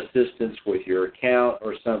assistance with your account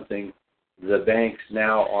or something, the banks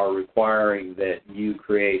now are requiring that you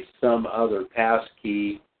create some other pass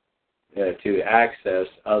key to access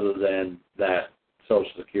other than that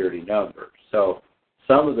Social Security number. So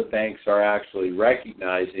some of the banks are actually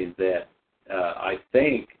recognizing that. I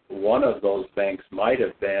think one of those banks might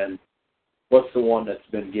have been, what's the one that's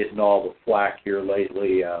been getting all the flack here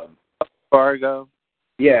lately? Fargo.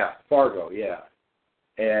 Yeah, Fargo, yeah.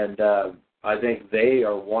 And I think they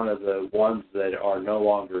are one of the ones that are no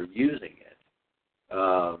longer using it.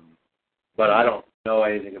 But I don't know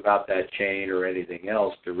anything about that chain or anything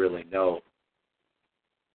else to really know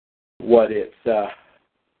what it's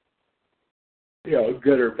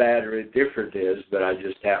good or bad or indifferent is, but I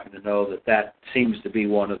just happen to know that seems to be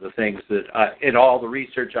one of the things that in all the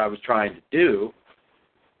research I was trying to do,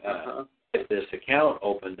 if this account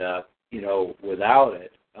opened up, without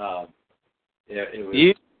it, it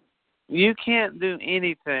was... You can't do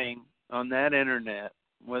anything on that internet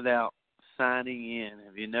without signing in.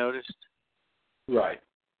 Have you noticed? Right,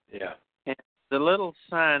 yeah. And the little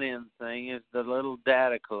sign-in thing is the little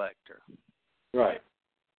data collector. Right.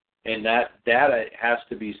 And that data has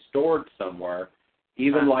to be stored somewhere,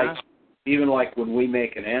 even like when we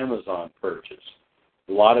make an Amazon purchase.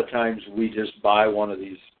 A lot of times we just buy one of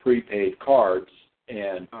these prepaid cards,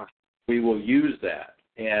 and we will use that.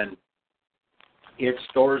 And it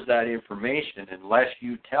stores that information unless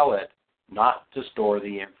you tell it not to store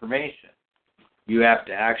the information. You have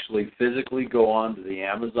to actually physically go on to the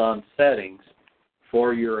Amazon settings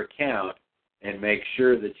for your account and make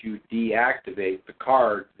sure that you deactivate the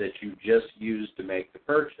card that you just used to make the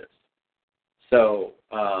purchase. So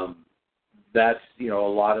that's, a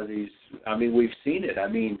lot of these, we've seen it.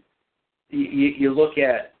 You look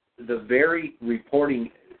at the very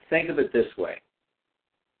reporting, think of it this way.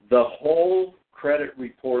 The whole credit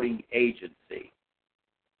reporting agency,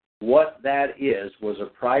 what that is, was a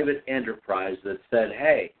private enterprise that said,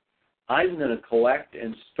 hey, I'm going to collect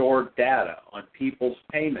and store data on people's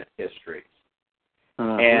payment histories.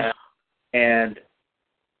 And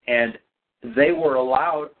they were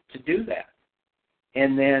allowed to do that.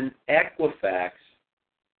 And then Equifax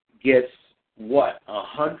gets,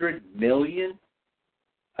 100 million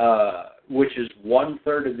which is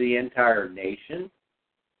 1/3 of the entire nation,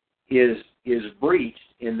 is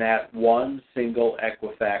breached in that one single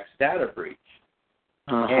Equifax data breach.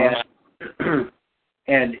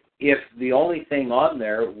 And if the only thing on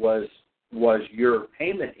there was your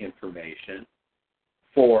payment information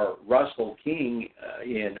for Russell King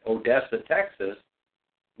in Odessa, Texas,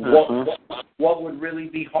 what would really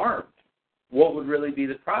be harmed? What would really be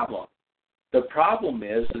the problem? The problem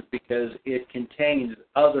is because it contains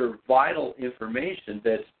other vital information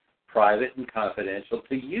that's private and confidential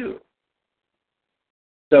to you.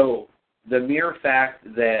 So the mere fact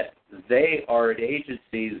that they are an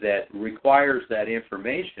agency that requires that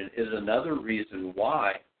information is another reason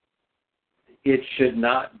why it should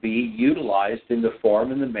not be utilized in the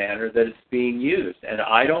form and the manner that it's being used. And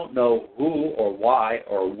I don't know who or why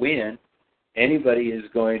or when anybody is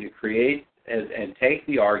going to create and take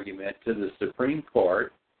the argument to the Supreme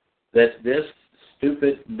Court that this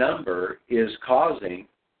stupid number is causing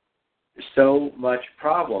so much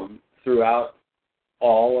problem throughout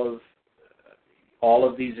all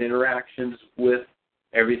of these interactions with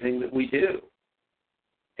everything that we do.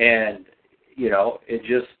 And, it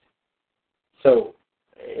just, so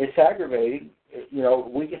it's aggravating.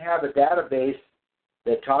 We can have a database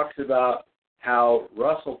that talks about how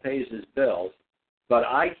Russell pays his bills, but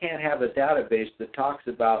I can't have a database that talks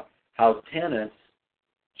about how tenants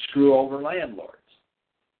screw over landlords.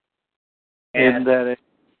 And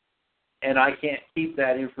I can't keep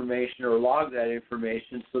that information or log that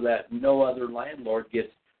information so that no other landlord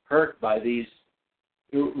gets hurt by these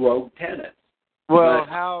rogue tenants. Well,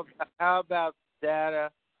 how about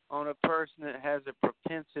data on a person that has a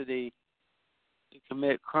propensity to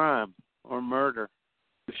commit crime or murder?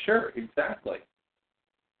 Sure, exactly.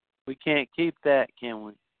 We can't keep that, can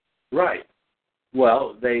we? Right.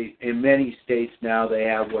 Well, in many states now they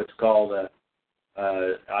have what's called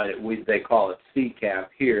they call it CCAP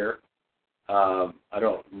here. I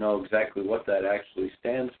don't know exactly what that actually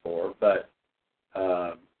stands for, but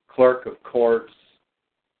clerk of courts,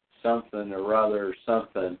 something or other,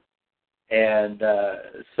 something. And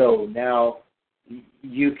so now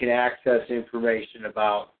you can access information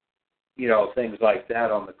about, things like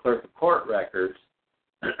that on the clerk of court records.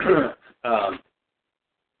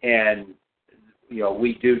 And,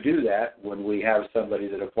 we do that when we have somebody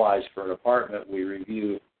that applies for an apartment. We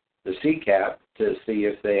review the CCAP to see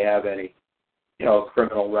if they have any,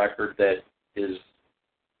 criminal record that is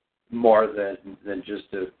more than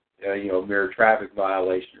just a mere traffic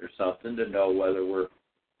violation or something, to know whether we're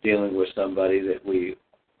dealing with somebody that we,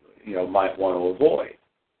 might want to avoid.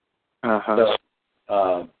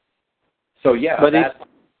 So yeah,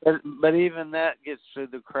 but even that gets through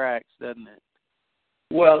the cracks, doesn't it?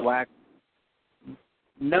 Well,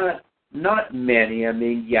 not many. I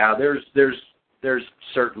mean, yeah, there's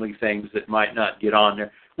certainly things that might not get on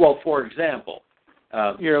there. Well, for example,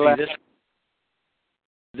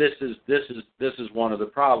 this is one of the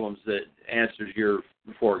problems that answers your,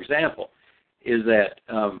 for example, is that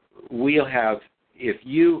we'll have if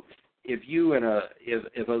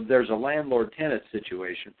there's a landlord-tenant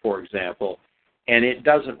situation, for example, and it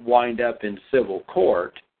doesn't wind up in civil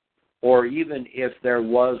court, or even if there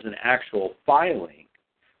was an actual filing,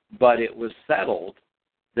 but it was settled,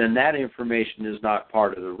 then that information is not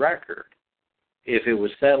part of the record. If it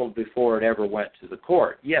was settled before it ever went to the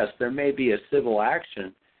court, yes, there may be a civil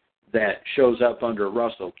action that shows up under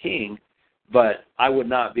Russell King, but I would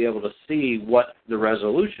not be able to see what the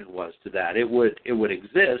resolution was to that. It would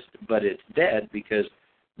exist, but it's dead because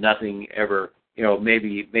nothing ever,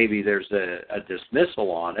 maybe there's a dismissal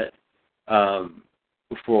on it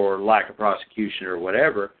for lack of prosecution or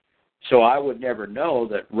whatever. So I would never know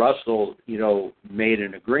that Russell, made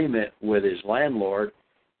an agreement with his landlord,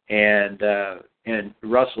 and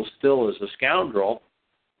Russell still is a scoundrel,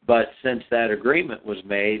 but since that agreement was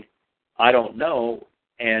made, I don't know,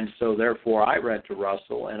 and so therefore I rent to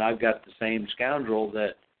Russell, and I've got the same scoundrel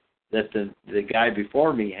that the guy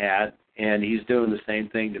before me had, and he's doing the same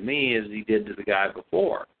thing to me as he did to the guy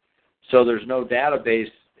before. So there's no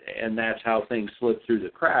database, and that's how things slip through the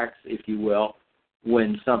cracks, if you will,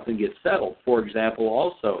 when something gets settled. For example,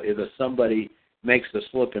 also, if somebody makes a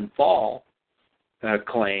slip and fall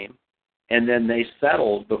claim, and then they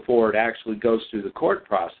settle before it actually goes through the court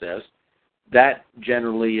process, that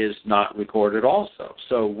generally is not recorded also.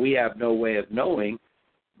 So we have no way of knowing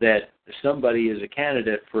that somebody is a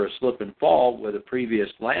candidate for a slip and fall with a previous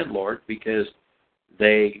landlord because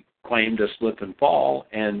they claimed a slip and fall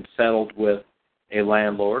and settled with a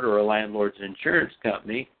landlord or a landlord's insurance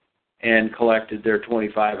company and collected their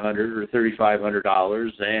 $2,500 or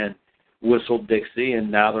 $3,500 and whistled Dixie,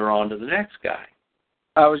 and now they're on to the next guy.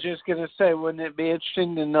 I was just going to say, wouldn't it be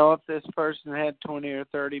interesting to know if this person had 20 or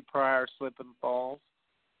 30 prior slip and falls?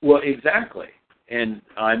 Well, exactly. And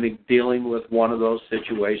I'm dealing with one of those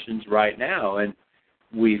situations right now, and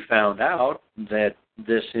we found out that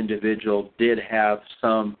this individual did have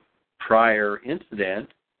some prior incident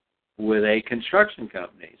with a construction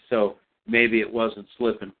company. So maybe it wasn't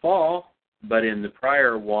slip and fall, but in the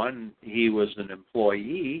prior one, he was an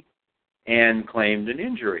employee and claimed an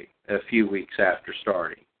injury a few weeks after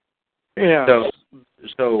starting. Yeah.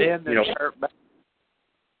 So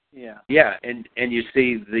yeah. Yeah, and you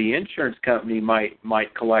see, the insurance company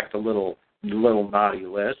might collect a little naughty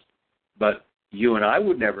list, but you and I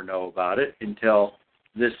would never know about it until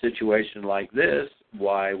this situation like this.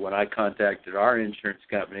 Why, when I contacted our insurance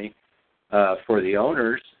company for the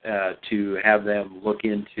owners to have them look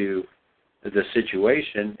into the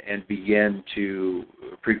situation and begin to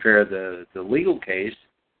prepare the legal case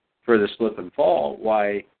for the slip and fall,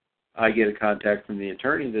 why, I get a contact from the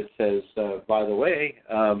attorney that says, by the way,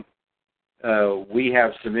 we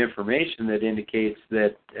have some information that indicates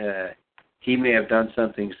that he may have done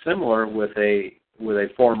something similar with a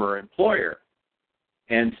former employer.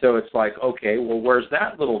 And so it's like, okay, well, where's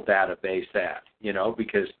that little database at?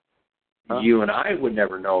 Because you and I would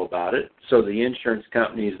never know about it. So the insurance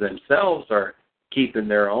companies themselves are keeping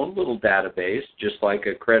their own little database, just like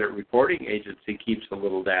a credit reporting agency keeps a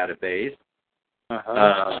little database.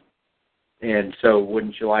 And so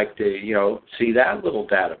wouldn't you like to, see that little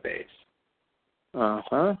database?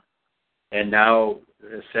 And now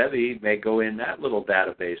Sevi may go in that little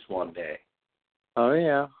database one day. Oh,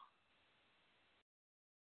 yeah.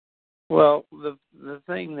 Well, the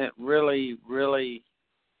thing that really, really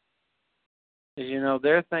is,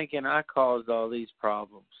 they're thinking I caused all these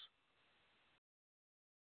problems.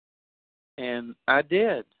 And I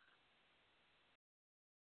did.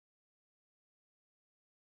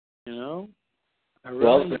 Well,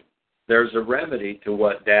 there's a remedy to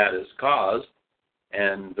what Dad has caused,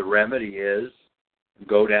 and the remedy is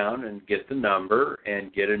go down and get the number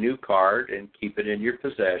and get a new card and keep it in your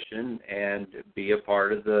possession and be a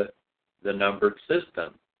part of the numbered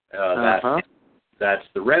system. That's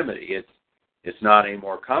the remedy. It's not any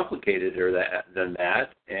more complicated than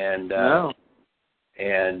that. And no.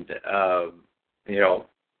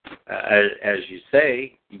 As you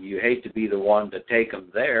say, you hate to be the one to take them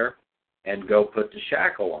there and go put the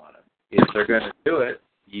shackle on them. If they're going to do it,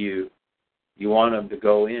 you want them to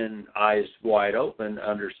go in eyes wide open,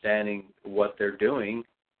 understanding what they're doing,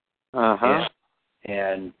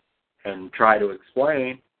 and try to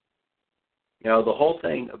explain. The whole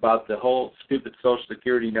thing about the whole stupid Social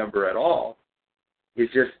Security number at all is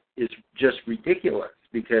just ridiculous,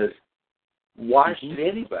 because why should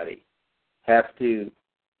anybody have to?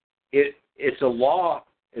 It's a law,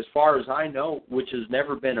 as far as I know, which has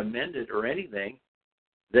never been amended or anything,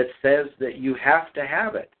 that says that you have to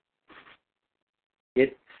have it.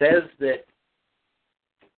 It says that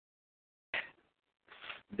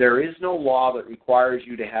there is no law that requires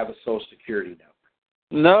you to have a Social Security number.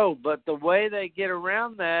 No, but the way they get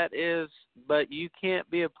around that is, but you can't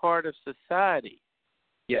be a part of society.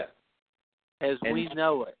 Yeah. As we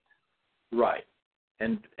know it. Right.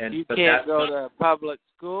 And you can't go to public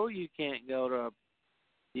school. You can't go to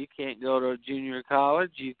junior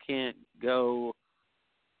college. You can't go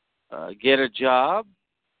get a job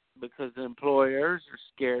because the employers are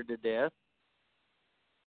scared to death.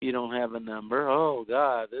 You don't have a number. Oh,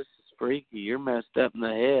 God, this is freaky. You're messed up in the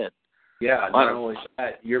head. Yeah, not only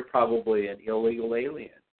that, you're probably an illegal alien.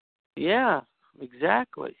 Yeah,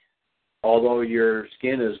 exactly. Although your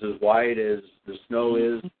skin is as white as the snow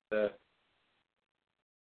is,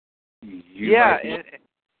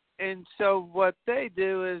 and so what they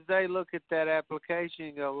do is they look at that application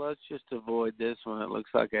and go, let's just avoid this one. It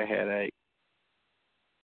looks like a headache.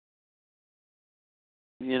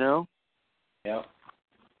 Yeah.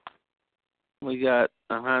 We got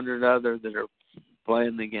 100 others that are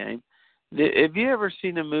playing the game. Have you ever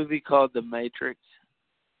seen a movie called The Matrix?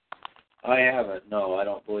 I haven't. No, I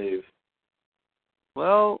don't believe.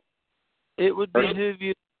 Well, it would behoove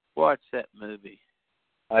you to watch that movie.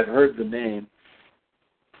 I've heard the name.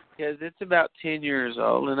 Because it's about 10 years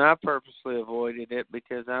old, and I purposely avoided it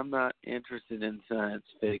because I'm not interested in science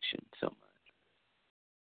fiction so much.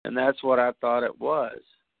 And that's what I thought it was.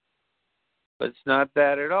 But it's not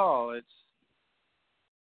that at all.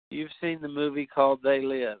 You've seen the movie called They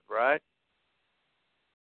Live, right?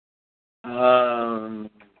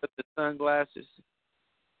 With the sunglasses?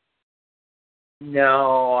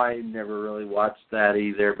 No, I never really watched that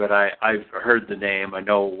either, but I've heard the name. I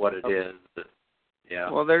know what it is. But, yeah.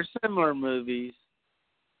 Well, they're similar movies.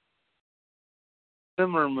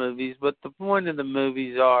 similar movies, but the point of the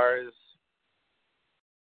movies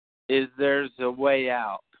is there's a way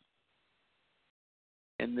out,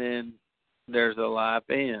 and then there's a life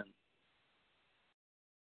in.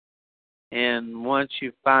 And once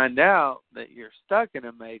you find out that you're stuck in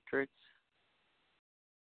a matrix,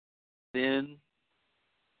 then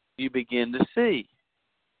you begin to see.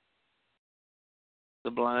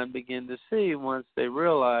 The blind begin to see once they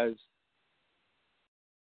realize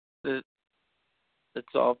that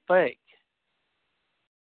it's all fake.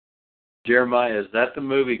 Jeremiah, is that the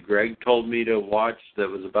movie Greg told me to watch that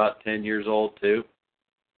was about 10 years old too?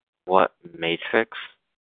 What, Matrix?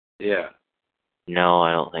 Yeah. No,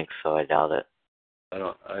 I don't think so. I doubt it.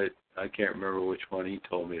 I can't remember which one he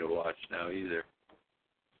told me to watch now either.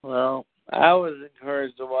 Well, I was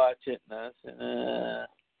encouraged to watch it, and I said,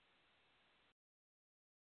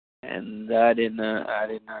 and I didn't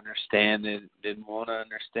understand it, didn't want to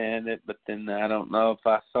understand it, but then I don't know if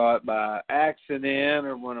I saw it by accident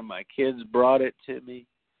or one of my kids brought it to me.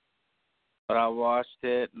 But I watched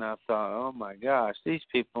it and I thought, oh my gosh, these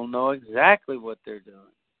people know exactly what they're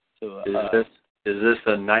doing to us. Is this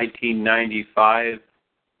a 1995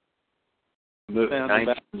 movie?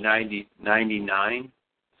 1999?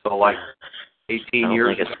 So like 18 years ago? I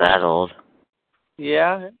don't think it's that old.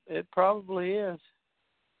 Yeah, it probably is.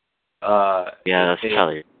 Yeah, that's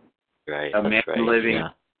probably right. A man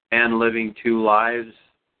living two lives.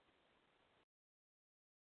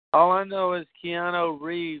 All I know is Keanu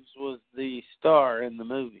Reeves was the star in the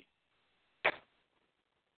movie.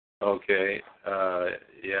 Okay.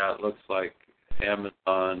 Yeah, it looks like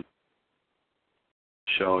Amazon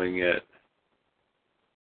showing it.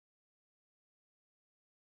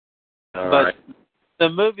 All right. The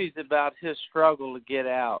movie's about his struggle to get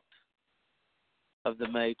out of the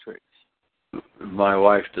Matrix. My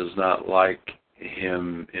wife does not like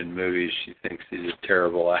him in movies. She thinks he's a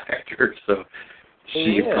terrible actor. So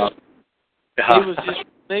he was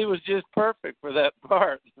just perfect for that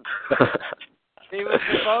part. He was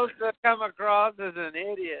supposed to come across as an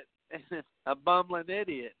idiot, a bumbling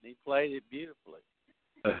idiot, and he played it beautifully.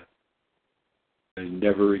 He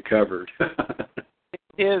never recovered.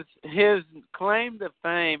 His claim to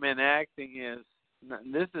fame in acting is,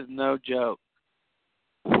 this is no joke.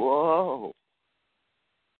 Whoa.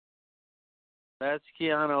 That's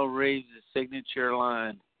Keanu Reeves' signature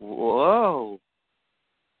line. Whoa.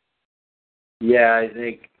 Yeah, I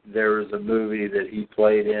think there was a movie that he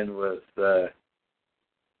played in with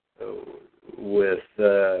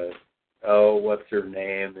what's her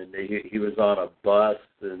name? And he was on a bus,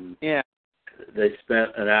 and yeah, they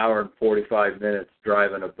spent an hour and 45 minutes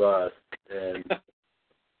driving a bus, and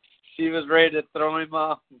she was ready to throw him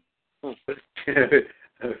off. It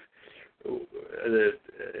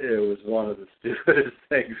was one of the stupidest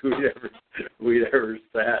things we'd ever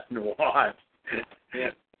sat and watched.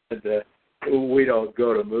 Yeah. And, we don't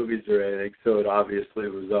go to movies or anything, so it obviously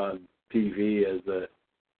was on TV as a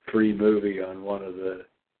free movie on one of the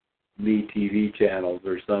Me TV channels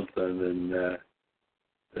or something, and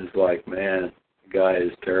it's like, man, the guy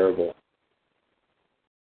is terrible.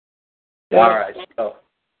 Yeah. All right,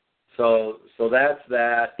 so that's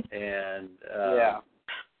that, and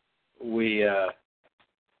we,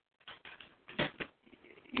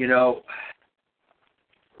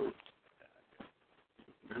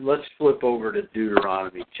 let's flip over to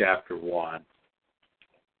Deuteronomy chapter 1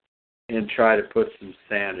 and try to put some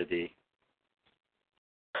sanity,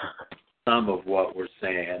 some of what we're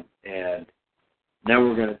saying, and then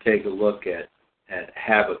we're going to take a look at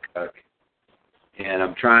Habakkuk. And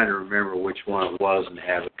I'm trying to remember which one it was in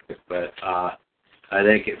Habakkuk, but I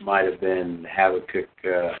think it might have been Habakkuk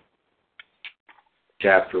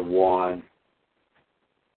chapter 1,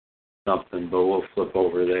 something, but we'll flip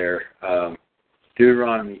over there.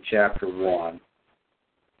 Deuteronomy chapter 1,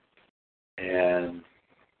 and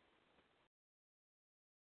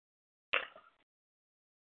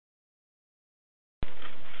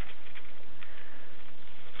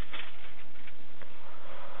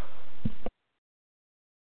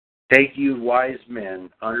take you wise men,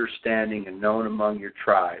 understanding and known among your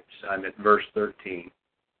tribes. I'm at verse 13.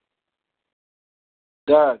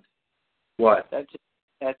 Doug. What?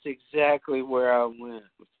 That's exactly where I went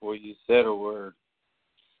before you said a word.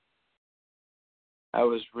 I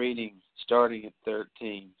was reading starting at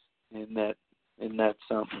 13, and that's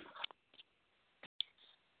something.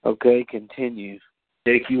 Okay, continue.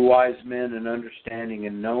 Take you wise men and understanding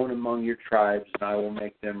and known among your tribes, and I will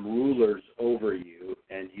make them rulers over you.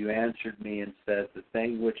 And you answered me and said, the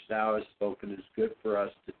thing which thou hast spoken is good for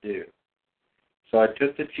us to do. So I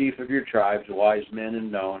took the chief of your tribes, wise men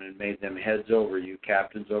and known, and made them heads over you,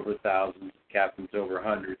 captains over thousands, captains over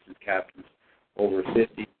hundreds, and captains over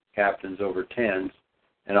 50, captains over tens,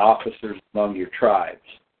 and officers among your tribes.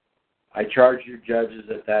 I charged your judges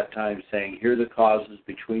at that time, saying, hear the causes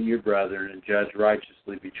between your brethren, and judge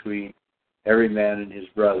righteously between every man and his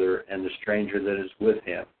brother, and the stranger that is with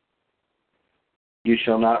him. You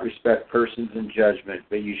shall not respect persons in judgment,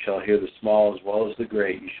 but you shall hear the small as well as the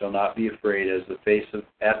great. You shall not be afraid at the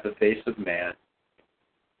face of man,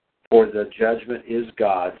 for the judgment is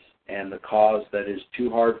God's, and the cause that is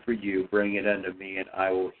too hard for you, bring it unto me, and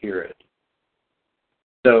I will hear it.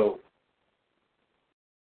 So,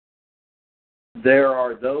 there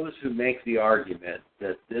are those who make the argument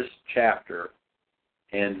that this chapter,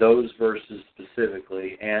 and those verses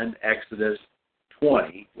specifically, and Exodus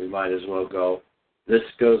 20, we might as well go, this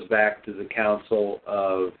goes back to the council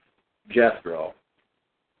of Jethro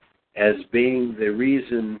as being the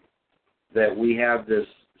reason that we have this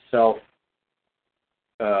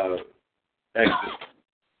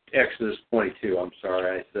Exodus 22, I'm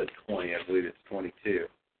sorry, I said 20, I believe it's 22.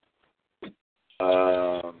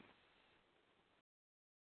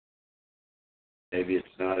 Maybe it's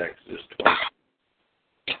not Exodus 20.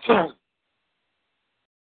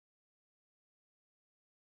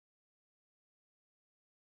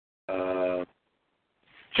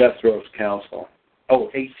 Jethro's counsel.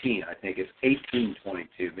 18, I think it's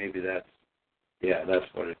 18:22. Maybe that's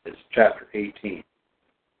what it is. Chapter 18.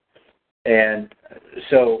 And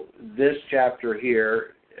so this chapter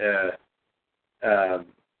here,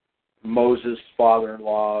 Moses'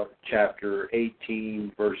 father-in-law, chapter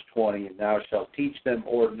 18, verse 20, and thou shalt teach them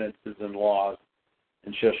ordinances and laws,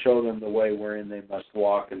 and shall show them the way wherein they must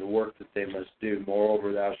walk, and the work that they must do.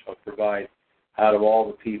 Moreover, thou shalt provide out of all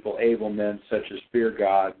the people able men such as fear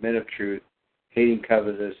God, men of truth, hating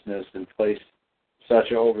covetousness, and place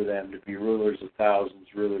such over them to be rulers of thousands,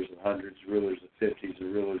 rulers of hundreds, rulers of fifties,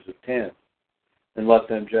 and rulers of tens. And let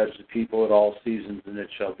them judge the people at all seasons, and it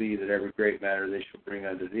shall be that every great matter they shall bring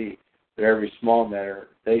unto thee, but every small matter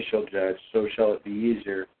they shall judge, so shall it be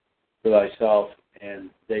easier for thyself, and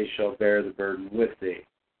they shall bear the burden with thee.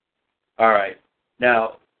 All right.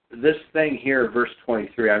 Now, this thing here, verse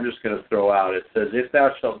 23, I'm just going to throw out. It says, if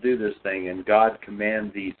thou shalt do this thing, and God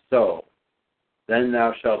command thee so, then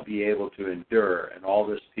thou shalt be able to endure, and all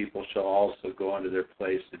this people shall also go unto their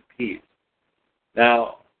place in peace.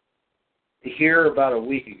 Now, here about a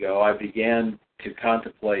week ago, I began to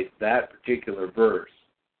contemplate that particular verse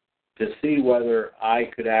to see whether I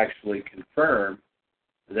could actually confirm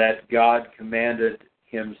that God commanded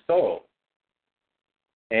him so.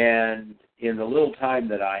 And in the little time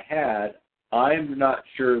that I had, I'm not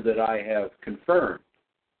sure that I have confirmed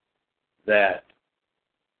that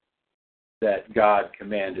God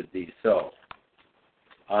commanded thee so.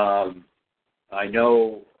 I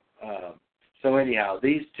know, so anyhow,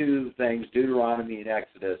 these two things, Deuteronomy and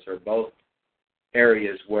Exodus, are both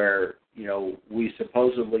areas where, we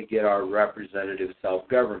supposedly get our representative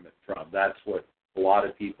self-government from. That's what a lot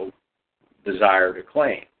of people desire to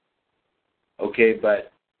claim. Okay,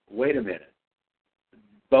 but wait a minute.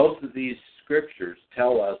 Both of these scriptures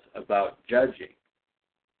tell us about judging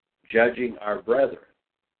our brethren,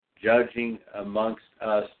 judging amongst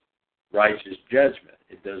us righteous judgment.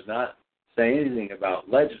 It does not say anything about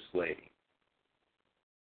legislating.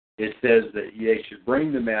 It says that they should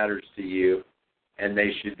bring the matters to you and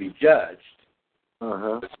they should be judged.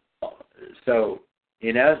 So,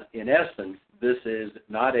 in essence, this is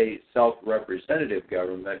not a self-representative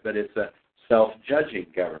government, but it's a self-judging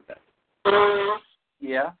government.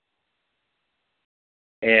 Yeah.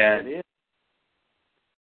 And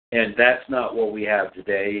that's not what we have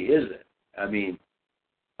today, is it? I mean,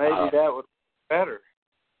 maybe that would be better.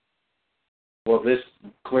 Well, this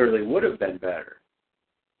clearly would have been better.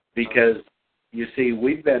 Because, you see,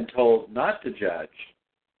 we've been told not to judge.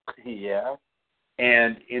 Yeah.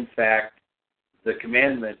 And, in fact, the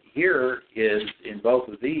commandment here is, in both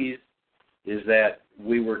of these, is that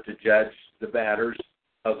we were to judge the matters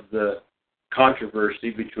of the controversy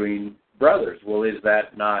between brothers. Well, is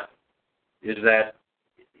that,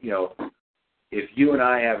 if you and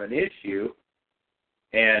I have an issue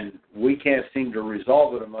and we can't seem to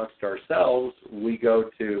resolve it amongst ourselves, we go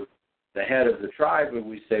to the head of the tribe and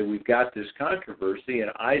we say, we've got this controversy,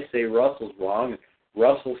 and I say Russell's wrong, and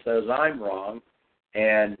Russell says I'm wrong,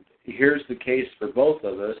 and here's the case for both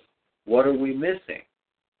of us. What are we missing?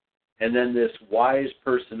 And then this wise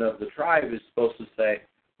person of the tribe is supposed to say,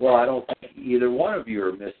 well, I don't think either one of you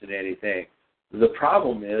are missing anything. The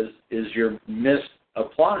problem is you're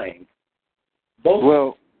misapplying both.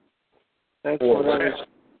 Well, that's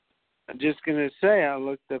I'm just going to say I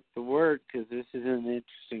looked up the word because this is an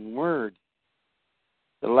interesting word.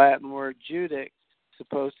 The Latin word judex is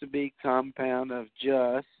supposed to be compound of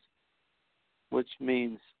jus, which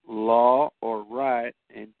means law or right,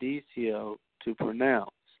 and dicio, to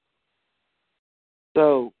pronounce.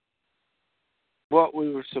 So what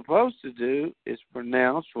we were supposed to do is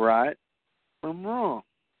pronounce right from wrong.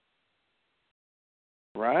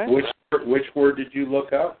 Right? Which word did you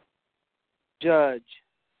look up? Judge.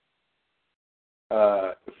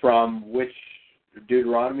 From which,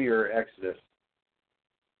 Deuteronomy or Exodus?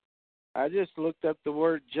 I just looked up the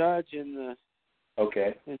word judge in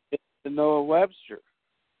the Noah Webster.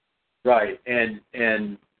 Right, and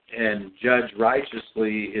judge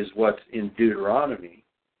righteously is what's in Deuteronomy,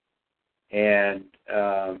 and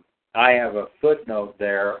I have a footnote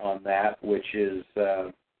there on that, which is.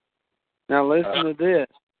 Now listen to this.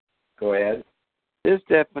 Go ahead. This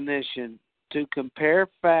definition: to compare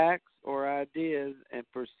facts or ideas and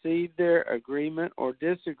perceive their agreement or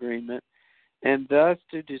disagreement, and thus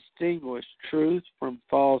to distinguish truth from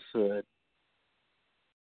falsehood.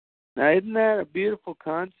 Now, isn't that a beautiful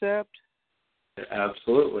concept?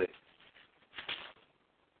 Absolutely.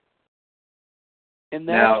 And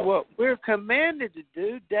that's what we're commanded to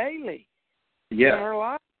do daily in our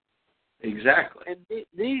life. Exactly. And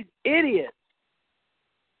these idiots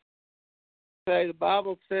say the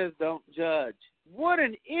Bible says don't judge. What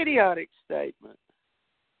an idiotic statement.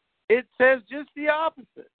 It says just the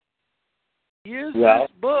opposite. Use this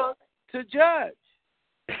book to judge.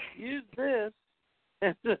 Use this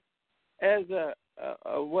as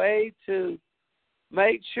a way to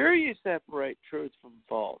make sure you separate truth from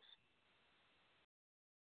false.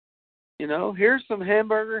 You know, here's some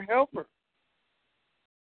hamburger helper.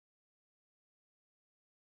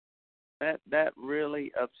 That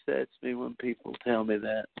really upsets me when people tell me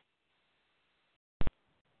that.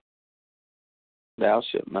 Thou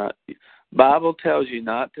shalt not. Bible tells you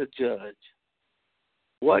not to judge.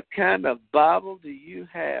 What kind of Bible do you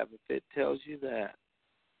have if it tells you that?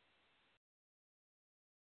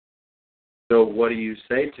 So what do you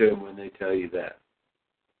say to them when they tell you that?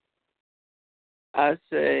 I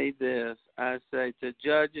say this. I say to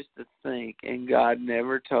judge is to think, and God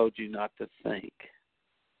never told you not to think.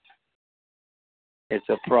 It's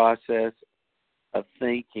a process of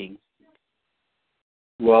thinking.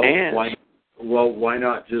 Well, why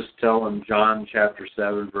not just tell them John chapter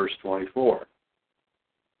 7, verse 24?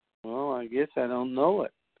 Well, I guess I don't know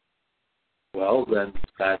it. Well, then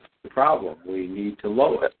that's the problem. We need to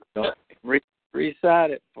know it.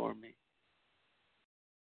 Recite it for me.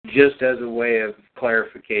 Just as a way of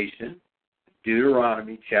clarification,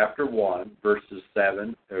 Deuteronomy chapter 1, verses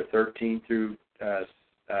 13 through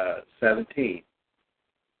 17.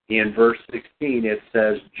 In verse 16, it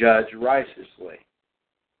says, judge righteously.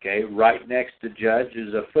 Okay, right next to judge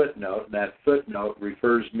is a footnote, and that footnote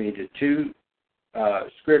refers me to two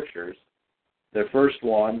scriptures. The first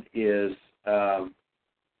one is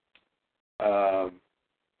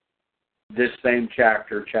this same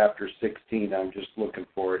chapter, chapter 16. I'm just looking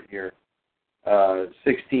for it here.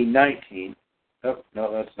 16:19. Oh,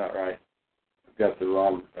 no, that's not right. I've got the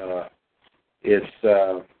wrong.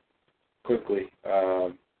 It's quickly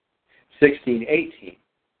 16:18,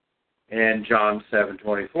 and John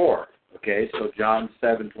 7:24. Okay, so John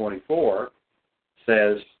 7:24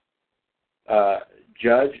 says,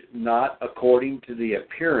 "Judge not according to the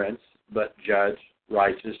appearance, but judge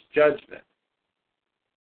righteous judgment."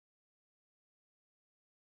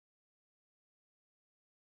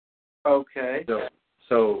 Okay.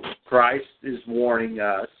 So Christ is warning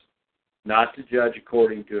us not to judge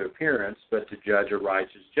according to appearance, but to judge a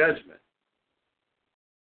righteous judgment.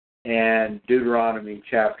 And Deuteronomy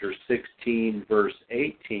chapter 16, verse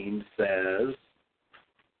 18 says,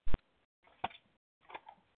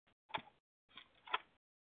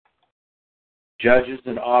 "Judges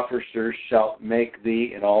and officers shall make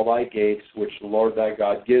thee in all thy gates, which the Lord thy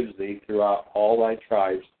God gives thee throughout all thy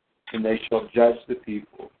tribes, and they shall judge the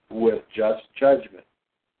people with just judgment."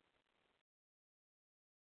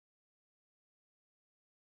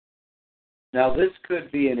 Now, this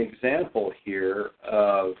could be an example here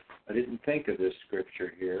of, I didn't think of this scripture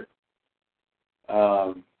here.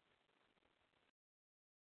 I'm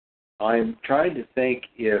trying to think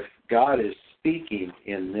if God is speaking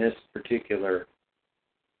in this particular,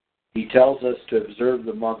 he tells us to observe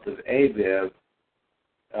the month of Abib.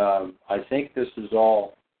 I think this is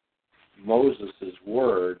all Moses'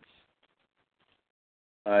 words.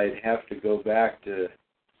 I'd have to go back to,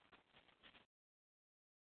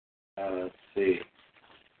 let's see.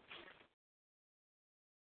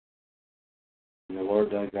 "And the Lord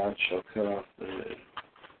thy God shall cut off the..."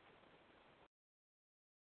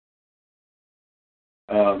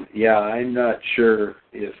 Yeah, I'm not sure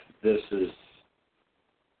if this is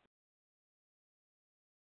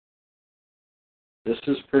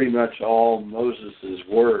pretty much all Moses'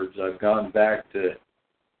 words. I've gone back to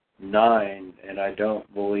 9, and I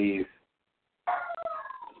don't believe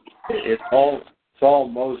it's all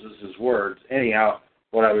Moses' words. Anyhow,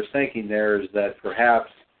 what I was thinking there is that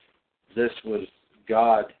perhaps this was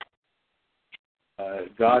God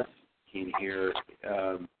speaking here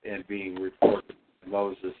and being reported to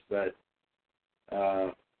Moses, but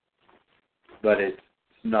it's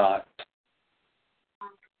not.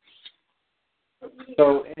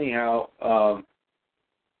 So anyhow,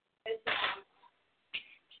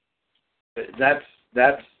 that's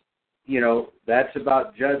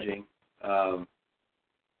about judging,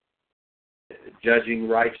 judging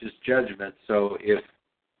righteous judgment. So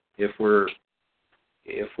if we're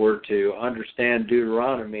to understand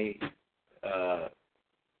Deuteronomy,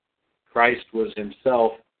 Christ was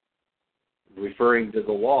himself referring to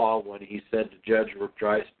the law when he said to judge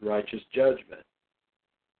righteous judgment.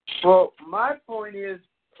 Well, my point is,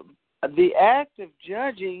 the act of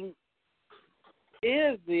judging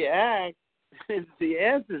is the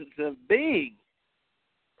essence of being.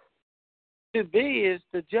 To be is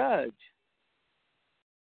to judge.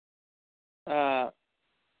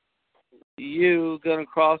 You going to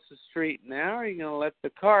cross the street now, or are you going to let the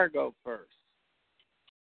car go first?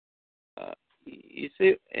 You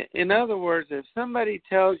see, in other words, if somebody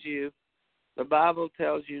tells you, the Bible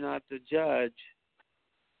tells you not to judge,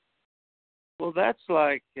 well, that's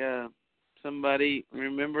like somebody,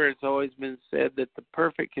 remember it's always been said that the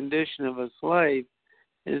perfect condition of a slave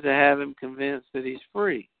is to have him convinced that he's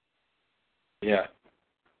free. Yeah.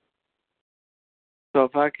 So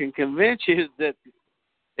if I can convince you that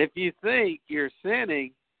if you think you're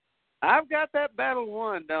sinning, I've got that battle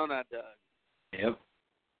won, don't I, Doug? Yep.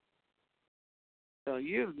 So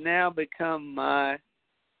you've now become my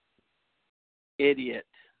idiot,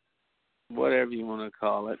 whatever you want to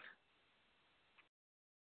call it.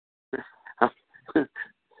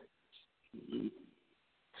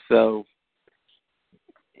 So,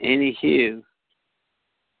 anywho,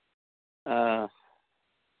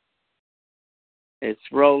 it's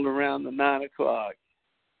rolled around the 9 o'clock.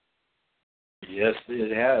 Yes,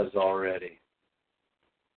 it has already.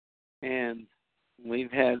 And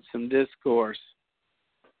we've had some discourse.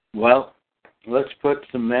 Well, let's put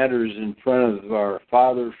some matters in front of our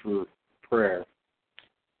Father for prayer.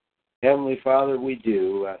 Heavenly Father, we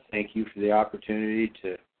do thank you for the opportunity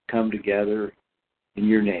to come together in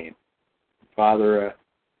your name. Father,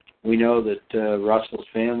 we know that Russell's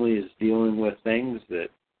family is dealing with things, that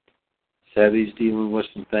Sebby's dealing with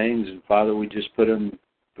some things, and Father, we just put them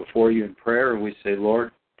before you in prayer, and we say,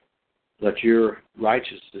 Lord, let your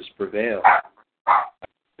righteousness prevail.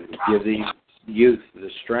 Give these youth the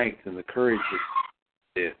strength and the courage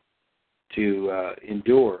to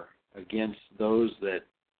endure against those that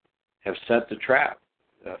have set the trap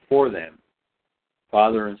for them.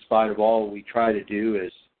 Father, in spite of all we try to do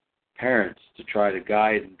as parents to try to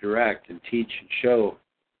guide and direct and teach and show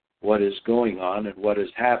what is going on and what is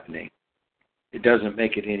happening, it doesn't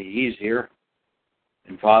make it any easier.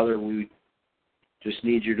 And Father, we just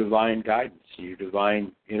need your divine guidance, your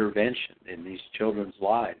divine intervention in these children's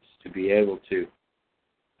lives to be able to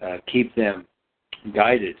keep them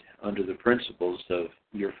guided under the principles of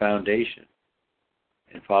your foundation.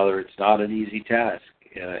 And Father, it's not an easy task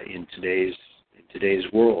in today's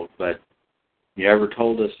world, but you never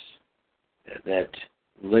told us that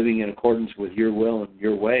living in accordance with your will and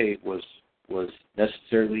your way was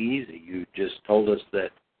necessarily easy. You just told us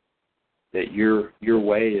that your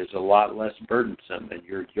way is a lot less burdensome and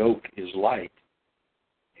your yoke is light.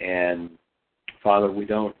 And Father, we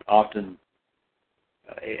don't often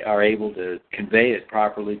are able to convey it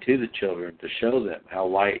properly to the children to show them how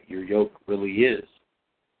light your yoke really is.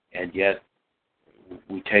 And yet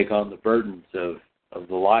we take on the burdens of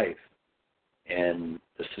the life and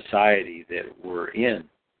the society that we're in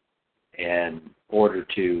in order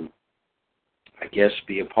to, I guess,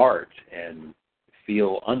 be a part and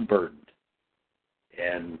feel unburdened.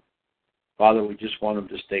 And Father, we just want them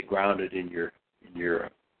to stay grounded in your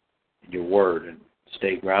word and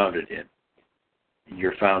stay grounded in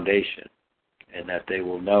your foundation, and that they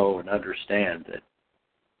will know and understand that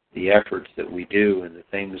the efforts that we do and the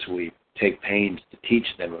things we take pains to teach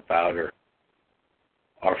them about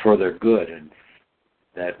are for their good, and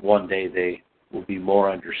that one day they will be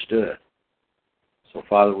more understood. So,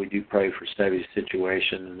 Father, we do pray for Stevie's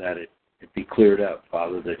situation and that it be cleared up,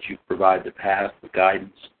 Father, that you provide the path, the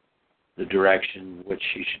guidance, the direction in which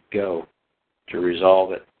she should go to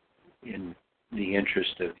resolve it in the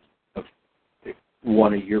interest of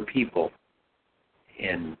one of your people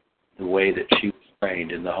in the way that she was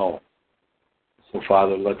trained in the home. So,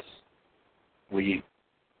 Father, we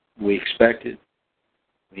expect it,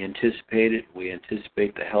 we anticipate it, we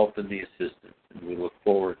anticipate the help and the assistance, and we look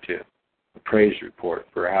forward to a praise report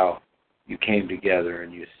for how you came together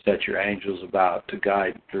and you set your angels about to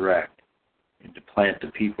guide and direct and to plant the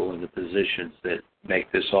people in the positions that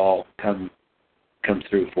make this all come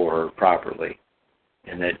through for her properly,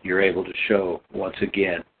 and that you're able to show once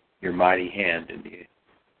again your mighty hand in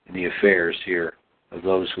the affairs here of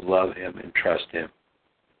those who love him and trust him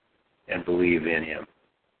and believe in him.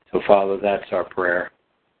 So, Father, that's our prayer.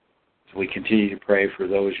 So we continue to pray for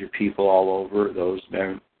those, your people all over, those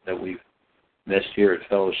that we've missed here at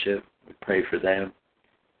Fellowship. We pray for them.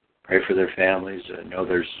 Pray for their families. I know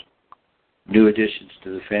there's new additions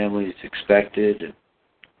to the families expected. And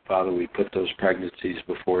Father, we put those pregnancies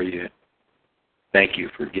before you. Thank you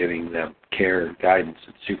for giving them care, guidance,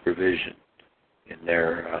 and supervision in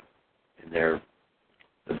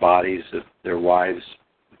the bodies of their wives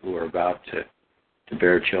who are about to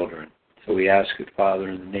bear children. So we ask it, Father,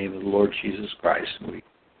 in the name of the Lord Jesus Christ, and we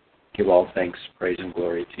give all thanks, praise, and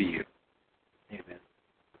glory to you. Amen.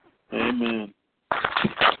 Amen.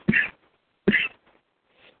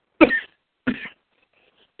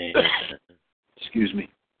 Excuse me.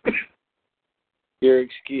 You're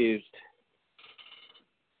excused.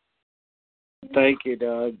 Thank you,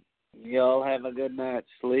 Doug. Y'all have a good night's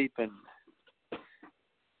sleep, and if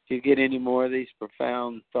you get any more of these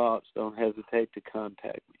profound thoughts, don't hesitate to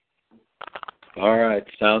contact me. All right.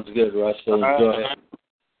 Sounds good, Russell. All right. Go ahead.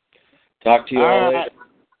 Talk to you all later.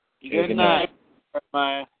 Good night.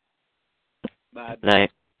 Bye. Bye.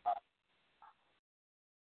 Night.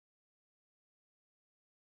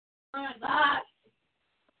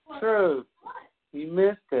 True. You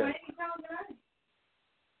missed it.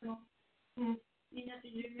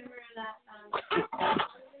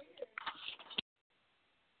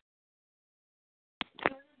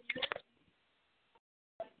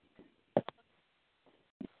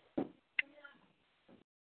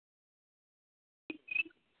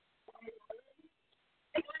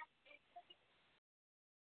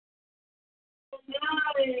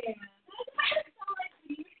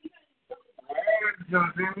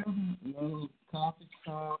 No coffee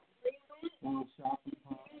shop.